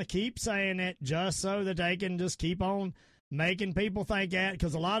just going to keep saying it just so that they can just keep on making people think that,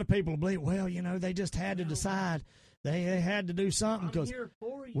 because a lot of people believe, well, they just had to decide. They had to do something because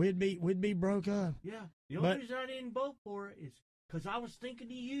we'd be broke up. Yeah. The only reason I didn't vote for it is because I was thinking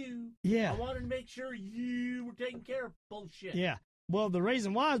of you. Yeah. I wanted to make sure you were taking care of bullshit. Yeah. Well, the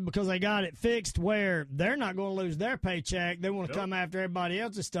reason why is because they got it fixed where they're not going to lose their paycheck. They want to come after everybody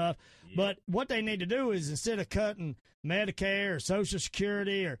else's stuff. Yep. But what they need to do is, instead of cutting Medicare or Social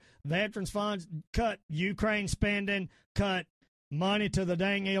Security or veterans funds, cut Ukraine spending, cut money to the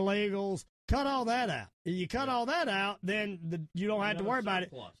dang illegals. Cut all that out. If you cut all that out, then you don't have to worry about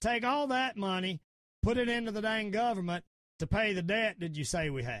it. Take all that money, put it into the dang government to pay the debt that you say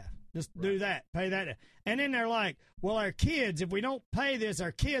we have. Just do that. Pay that. And then they're like, well, our kids, if we don't pay this,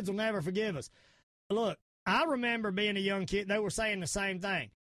 our kids will never forgive us. Look, I remember being a young kid. They were saying the same thing.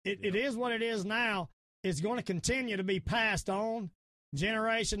 It is what it is now. It's going to continue to be passed on.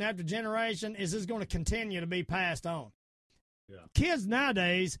 Generation after generation is going to continue to be passed on. Kids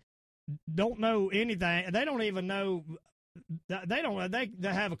nowadays don't know anything. They don't even know. They don't. They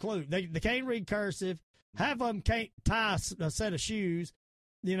have a clue. They can't read cursive. Half of them can't tie a set of shoes.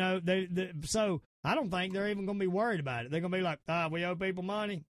 You know. So I don't think they're even going to be worried about it. They're going to be like, we owe people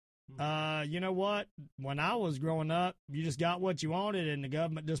money. You know what? When I was growing up, you just got what you wanted, and the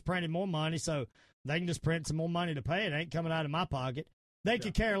government just printed more money, so they can just print some more money to pay it. It ain't coming out of my pocket. They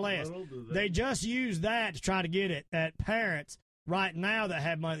could care less. They just use that to try to get it at parents right now that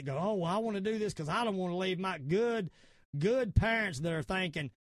have money that go, oh, well, I want to do this because I don't want to leave my good parents that are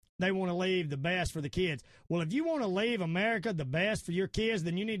thinking they want to leave the best for the kids. Well, if you want to leave America the best for your kids,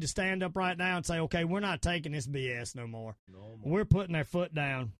 then you need to stand up right now and say, okay, we're not taking this BS no more. We're putting our foot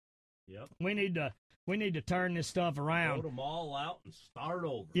down. Yep. We need to turn this stuff around. Throw them all out and start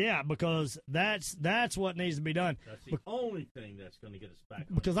over. Yeah, because that's what needs to be done. That's the only thing that's going to get us back.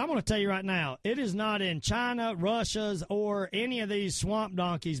 Because I'm going to tell you right now, it is not in China, Russia's, or any of these swamp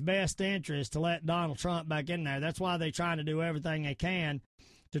donkeys' best interest to let Donald Trump back in there. That's why they're trying to do everything they can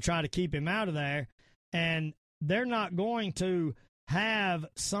to try to keep him out of there. And they're not going to have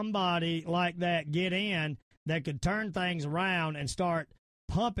somebody like that get in that could turn things around and start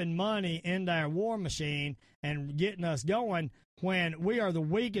pumping money into our war machine and getting us going when we are the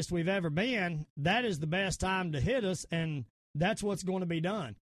weakest we've ever been. That is the best time to hit us, and that's what's going to be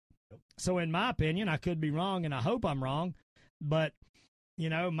done. So in my opinion, I could be wrong, and I hope I'm wrong, but, you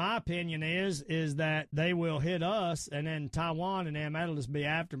know, my opinion is that they will hit us, and then Taiwan and them, that'll just be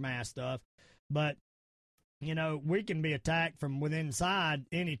aftermath stuff. But, you know, we can be attacked from within inside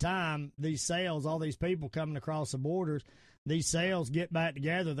anytime. These sales, all these people coming across the borders, these sales get back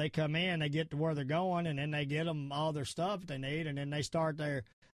together, they come in, they get to where they're going, and then they get them all their stuff they need, and then they start their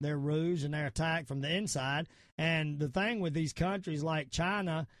ruse and their attack from the inside. And the thing with these countries like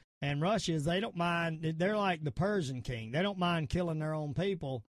China and Russia is they don't mind. They're like the Persian king. They don't mind killing their own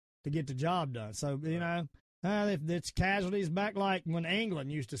people to get the job done. So, you know, it's casualties back like when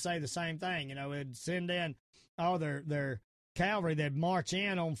England used to say the same thing. You know, it'd send in all their cavalry, they'd march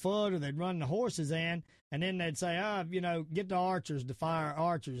in on foot or they'd run the horses in, and then they'd say, you know, get the archers to fire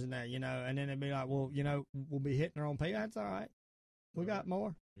archers in there, you know, and then it'd be like, well, you know, we'll be hitting our own people. That's all right. We got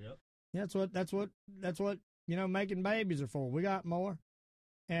more. Yep. That's what, you know, making babies are for. We got more.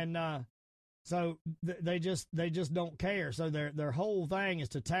 And so they just don't care. So their whole thing is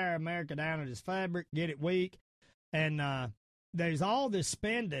to tear America down at its fabric, get it weak. And there's all this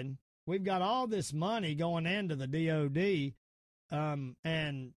spending. We've got all this money going into the DOD,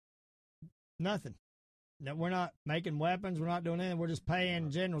 and nothing. No, we're not making weapons. We're not doing anything. We're just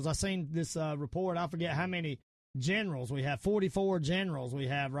paying generals. I seen this report. I forget how many generals we have. 44 generals we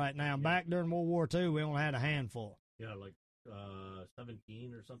have right now. Back during World War II, we only had a handful. Yeah, like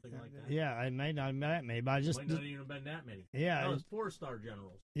 17 or something like that. Yeah, it may not have been that many, but might not even have been that many. Yeah, it was 4-star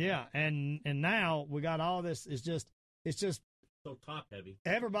generals. Yeah, and now we got all this. It's just so top heavy.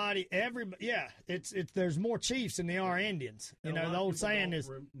 Everybody, it's there's more chiefs than there are Indians. You know, the old saying is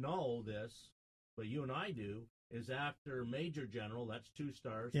know this, but you and I do. Is after Major General, that's 2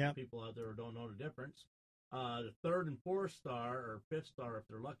 stars. Yep. People out there who don't know the difference. The 3rd and 4th star, or 5th star if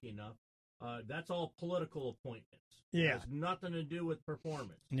they're lucky enough. That's all political appointments. Yeah. It has nothing to do with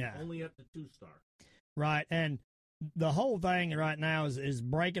performance. Yeah. Only up to 2-star. Right. And the whole thing right now is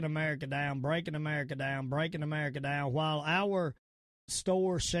breaking America down while our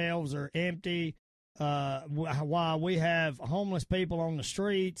store shelves are empty, while we have homeless people on the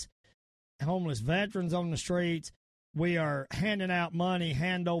streets, homeless veterans on the streets. We are handing out money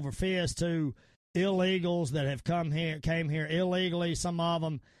hand over fist to illegals that have came here illegally. Some of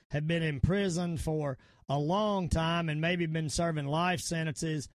them have been imprisoned for a long time and maybe been serving life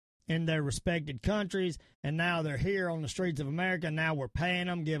sentences in their respected countries, and now they're here on the streets of America. Now we're paying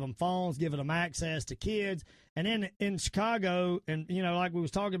them, giving them phones, giving them access to kids. And in Chicago, and, you know, like we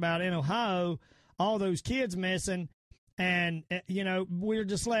was talking about in Ohio, all those kids missing, and, you know, we're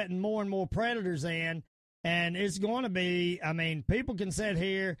just letting more and more predators in, and it's going to be, I mean, people can sit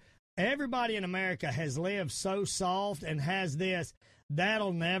here. Everybody in America has lived so soft and has this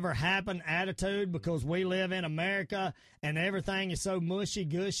that'll never happen attitude because we live in America and everything is so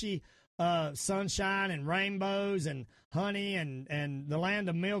mushy-gushy, sunshine and rainbows and honey and the land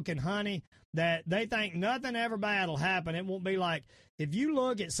of milk and honey, that they think nothing ever bad will happen. It won't be like, if you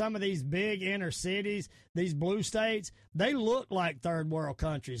look at some of these big inner cities, these blue states, they look like third world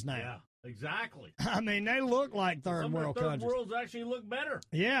countries now. Yeah, exactly. I mean, they look like third world countries. Some of the third worlds actually look better.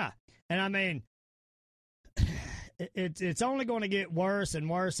 Yeah, and I mean, it's only going to get worse and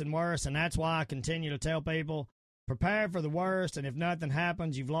worse and worse, and that's why I continue to tell people, prepare for the worst, and if nothing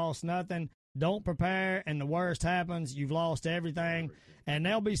happens, you've lost nothing. don't prepare and the worst happens, you've lost everything. And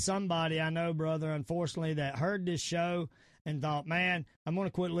there'll be somebody I know, brother, unfortunately, that heard this show and thought, man, I'm going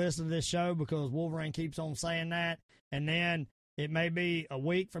to quit listening to this show because Wolverine keeps on saying that. And then it may be a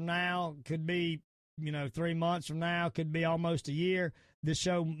week from now, could be, 3 months from now, could be almost a year. This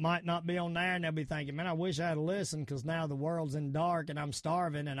show might not be on there, and they'll be thinking, man, I wish I had listened because now the world's in dark and I'm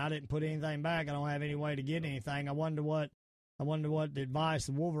starving and I didn't put anything back. I don't have any way to get anything. I wonder what the advice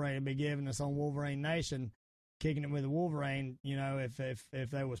the Wolverine would be giving us on Wolverine Nation, kicking it with the Wolverine, if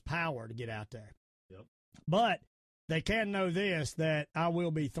there was power to get out there. Yep. But they can know this, that I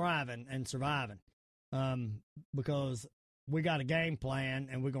will be thriving and surviving because we got a game plan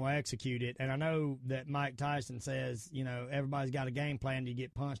and we're going to execute it. And I know that Mike Tyson says, everybody's got a game plan to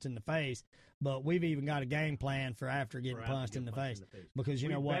get punched in the face, but we've even got a game plan for after getting punched in the face. Because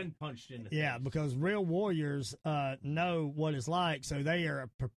we've know what? Been punched in the face. Because real warriors know what it's like. So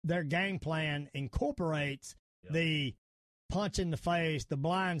their game plan incorporates the punch in the face, the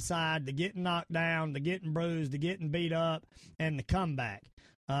blind side, the getting knocked down, the getting bruised, the getting beat up, and the comeback.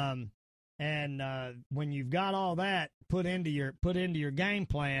 And when you've got all that put into your game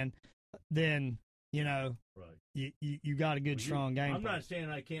plan, then you got a good strong game. I'm plan. not saying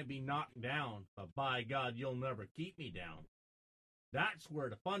I can't be knocked down, but by God, you'll never keep me down. That's where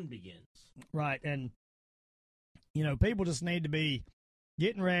the fun begins. Right, and people just need to be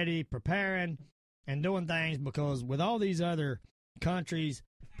getting ready, preparing, and doing things because with all these other countries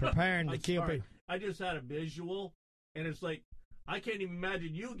preparing to kill people. I just had a visual, and it's like, I can't even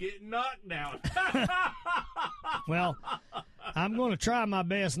imagine you getting knocked down. Well, I'm going to try my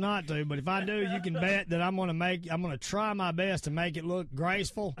best not to, but if I do, you can bet that I'm going to try my best to make it look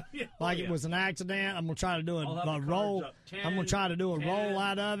graceful, it was an accident. I'm going to try to do a roll. 10, I'm going to try to do a 10, roll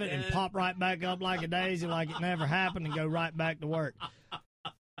out of it 10. and pop right back up like a daisy, like it never happened, and go right back to work.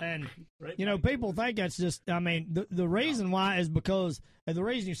 And, people think that's just, the reason why is because, and the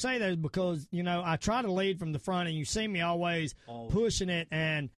reason you say that is because, I try to lead from the front and you see me always pushing it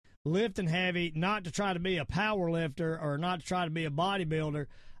and lifting heavy, not to try to be a power lifter or not to try to be a bodybuilder.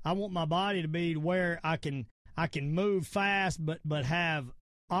 I want my body to be where I can move fast, but have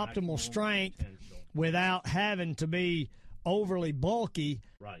optimal strength without having to be overly bulky.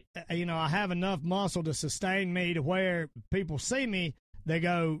 Right. I have enough muscle to sustain me to where people see me, they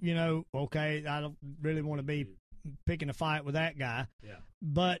go, okay, I don't really want to be picking a fight with that guy. Yeah.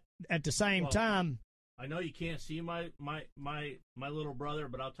 But at the same time, I know you can't see my little brother,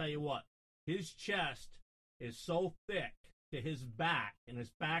 but I'll tell you what, his chest is so thick to his back, and his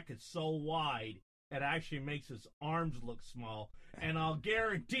back is so wide, it actually makes his arms look small. And I'll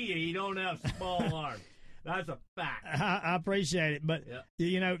guarantee you, he don't have small arms. That's a fact. I appreciate it, but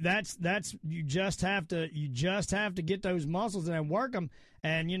that's you just have to get those muscles and work them,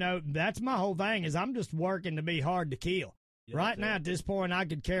 and that's my whole thing is I'm just working to be hard to kill. Yeah, right now at this point, I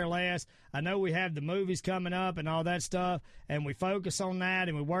could care less. I know we have the movies coming up and all that stuff, and we focus on that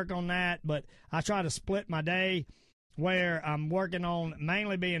and we work on that, but I try to split my day where I'm working on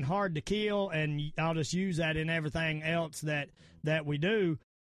mainly being hard to kill, and I'll just use that in everything else that we do.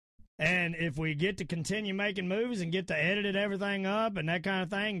 And if we get to continue making movies and get to edit everything up and that kind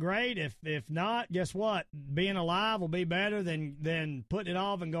of thing, great. If not, guess what? Being alive will be better than putting it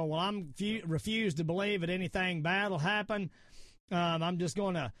off and go, well, I'm refuse to believe that anything bad will happen. I'm just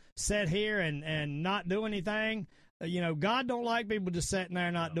going to sit here and not do anything. God don't like people just sitting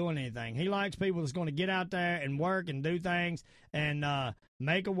there not doing anything. He likes people that's going to get out there and work and do things and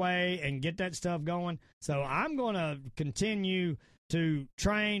make a way and get that stuff going. So I'm going to continue to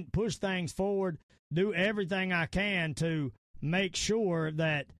train, push things forward, do everything I can to make sure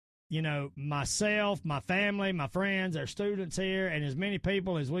that, myself, my family, my friends, our students here, and as many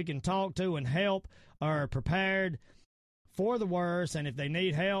people as we can talk to and help are prepared for the worst. And if they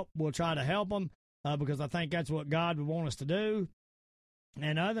need help, we'll try to help them because I think that's what God would want us to do.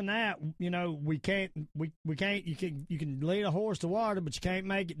 And other than that, we can't, you can lead a horse to water, but you can't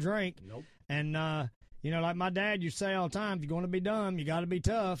make it drink. Nope. And, like my dad used to say all the time, if you're going to be dumb, you got to be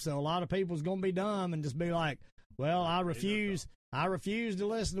tough. So a lot of people's going to be dumb and just be like, well, I refuse to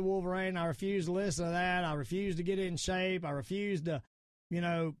listen to Wolverine. I refuse to listen to that. I refuse to get in shape. I refuse to,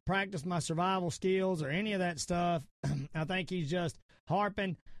 practice my survival skills or any of that stuff. I think he's just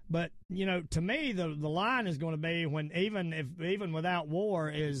harping. But, to me, the line is going to be when even without war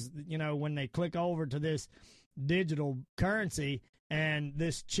is, when they click over to this digital currency and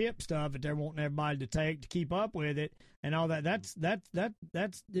this chip stuff that they're wanting everybody to take to keep up with it and all that. That's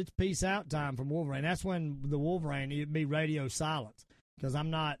it's peace out time from Wolverine. That's when the Wolverine, it'd be radio silence because I'm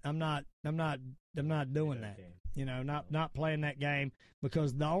not doing that. not playing that game,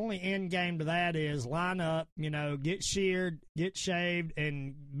 because the only end game to that is line up, get sheared, get shaved,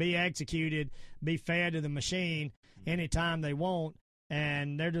 and be executed, be fed to the machine anytime they want.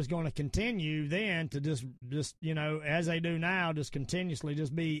 And they're just going to continue then to just as they do now, just continuously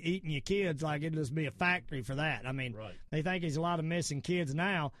just be eating your kids like it'll just be a factory for that. I mean, right. They think there's a lot of missing kids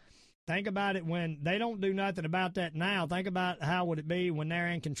now. Think about it when they don't do nothing about that now. Think about how would it be when they're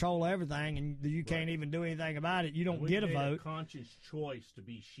in control of everything and you can't even do anything about it. You don't get a vote. We made a conscious choice to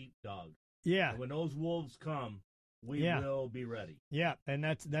be sheepdog. Yeah. And when those wolves come, we will be ready. Yeah, and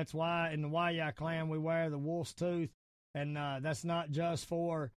that's why in the Waiya clan we wear the wolf's tooth. And that's not just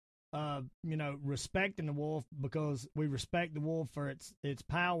for, respecting the wolf, because we respect the wolf for its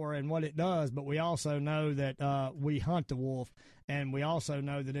power and what it does, but we also know that we hunt the wolf, and we also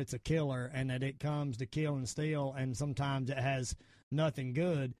know that it's a killer and that it comes to kill and steal, and sometimes it has nothing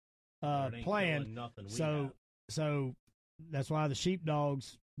good planned. So that's why the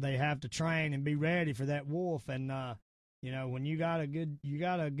sheepdogs, they have to train and be ready for that wolf. And when you got a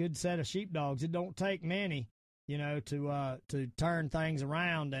good set of sheepdogs, it don't take many. To turn things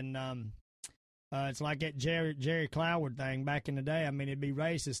around. And it's like that Jerry Cloward thing back in the day. I mean, it'd be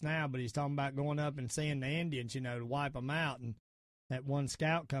racist now, but he's talking about going up and seeing the Indians, to wipe them out. And that one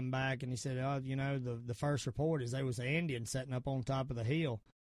scout come back and he said, the first report is there was an Indian sitting up on top of the hill.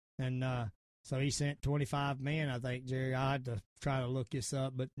 And so he sent 25 men, I think, Jerry. I had to try to look this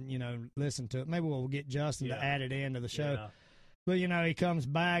up, but, listen to it. Maybe we'll get Justin to add it into the show. Yeah. But, he comes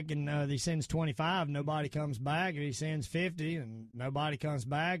back and he sends 25, nobody comes back, and he sends 50 and nobody comes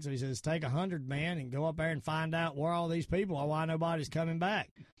back. So he says, take 100 men and go up there and find out where all these people are, why nobody's coming back.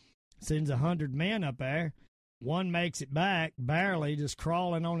 Sends 100 men up there. One makes it back, barely, just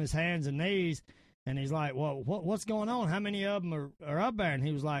crawling on his hands and knees. And he's like, well, what's going on? How many of them are up there? And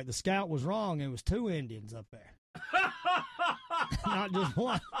he was like, the scout was wrong. It was 2 Indians up there. Not just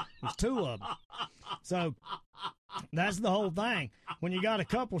one. It was 2 of them. So that's the whole thing. When you got a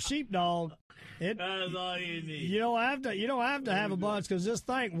couple sheepdog, that's all you need. You don't have to have a bunch, because just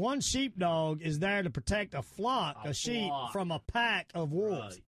think, one sheepdog is there to protect a flock of sheep from a pack of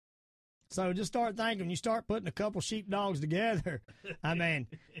wolves. Right. So just start thinking, you start putting a couple sheepdogs together, I mean,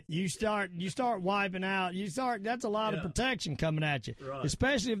 you start wiping out, that's a lot of protection coming at you, right.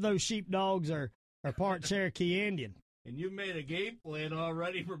 Especially if those sheepdogs are part Cherokee Indian. And you made a game plan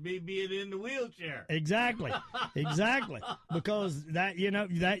already for me being in the wheelchair. Exactly. Because that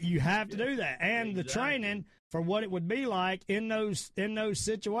you have to do that, and the training for what it would be like in those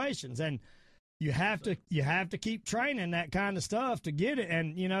situations, and you have to keep training that kind of stuff to get it.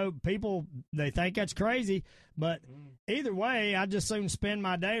 And people, they think that's crazy, but either way, I just soon spend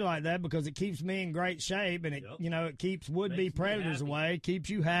my day like that, because it keeps me in great shape, and it keeps would-be predators away,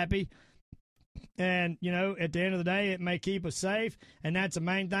 keeps you happy. And, at the end of the day, it may keep us safe, and that's the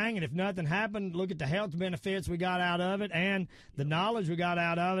main thing. And if nothing happened, look at the health benefits we got out of it and the knowledge we got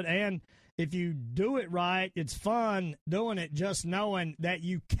out of it. And if you do it right, it's fun doing it, just knowing that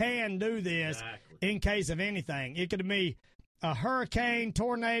you can do this in case of anything. It could be a hurricane,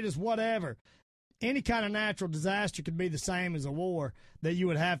 tornadoes, whatever. Any kind of natural disaster could be the same as a war that you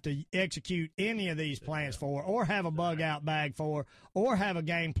would have to execute any of these plans for, or have a bug out bag for, or have a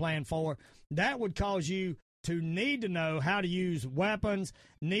game plan for. That would cause you to need to know how to use weapons,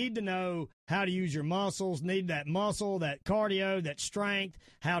 need to know how to use your muscles, need that muscle, that cardio, that strength,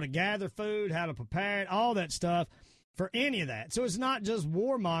 how to gather food, how to prepare it, all that stuff for any of that. So it's not just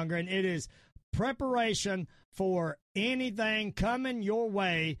warmongering, it is preparation for anything coming your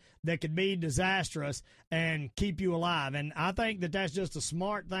way that could be disastrous and keep you alive. And I think that that's just a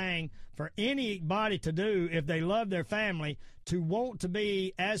smart thing for anybody to do if they love their family, to want to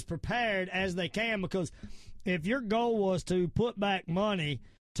be as prepared as they can. Because if your goal was to put back money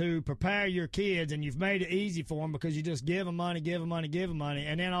to prepare your kids, and you've made it easy for them because you just give them money,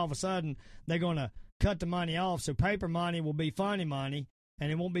 and then all of a sudden they're going to cut the money off, so paper money will be funny money and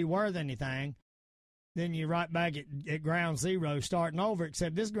it won't be worth anything, then you're right back at ground zero starting over,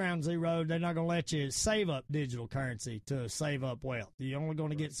 except this ground zero, they're not going to let you save up digital currency to save up wealth. You're only going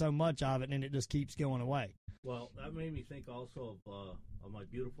to get so much of it, and it just keeps going away. Well, that made me think also of my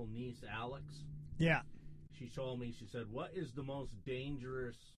beautiful niece, Alex. Yeah. She told me, she said, what is the most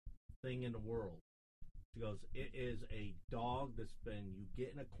dangerous thing in the world? She goes, it is a dog that's been, you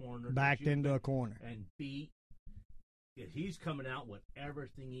get in a corner. Backed into a corner. And beat. He's coming out with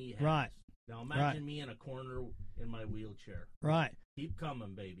everything he has. Right. Now imagine me in a corner in my wheelchair. Right. Keep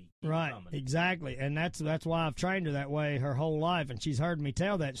coming, baby. Keep coming. Exactly. And that's why I've trained her that way her whole life. And she's heard me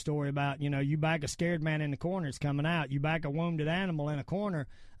tell that story about, you back a scared man in the corner, it's coming out. You back a wounded animal in a corner,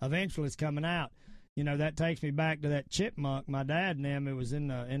 eventually it's coming out. you know, that takes me back to that chipmunk. My dad and them, it was in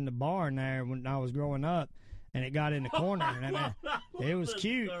the barn there when I was growing up, and it got in the corner. And it was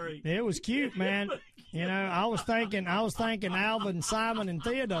cute. It was cute, man. You know, I was thinking Alvin, Simon, and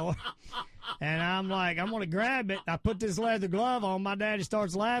Theodore. And I'm like, I'm going to grab it. I put this leather glove on. My daddy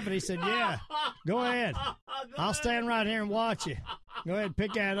starts laughing. He said, yeah, go ahead. I'll stand right here and watch you. Go ahead,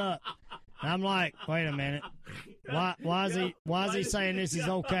 pick that up. And I'm like, wait a minute. Why is he saying this is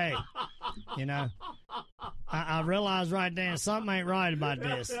okay? You know, I realized right then something ain't right about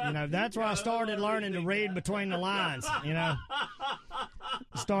this. You know, that's where I started learning to read between the lines, you know.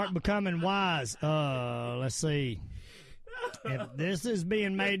 Start becoming wise. Let's see. If this is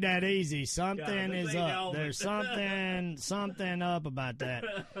being made that easy, something is up. There's something up about that.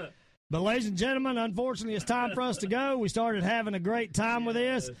 But, ladies and gentlemen, unfortunately, it's time for us to go. We started having a great time with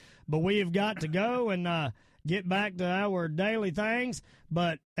this, but we have got to go and get back to our daily things.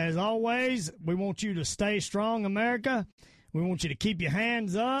 But, as always, we want you to stay strong, America. We want you to keep your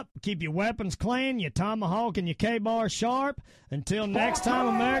hands up, keep your weapons clean, your tomahawk and your K-bar sharp. Until next time,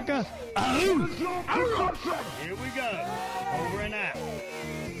 America, here we go. Over and out.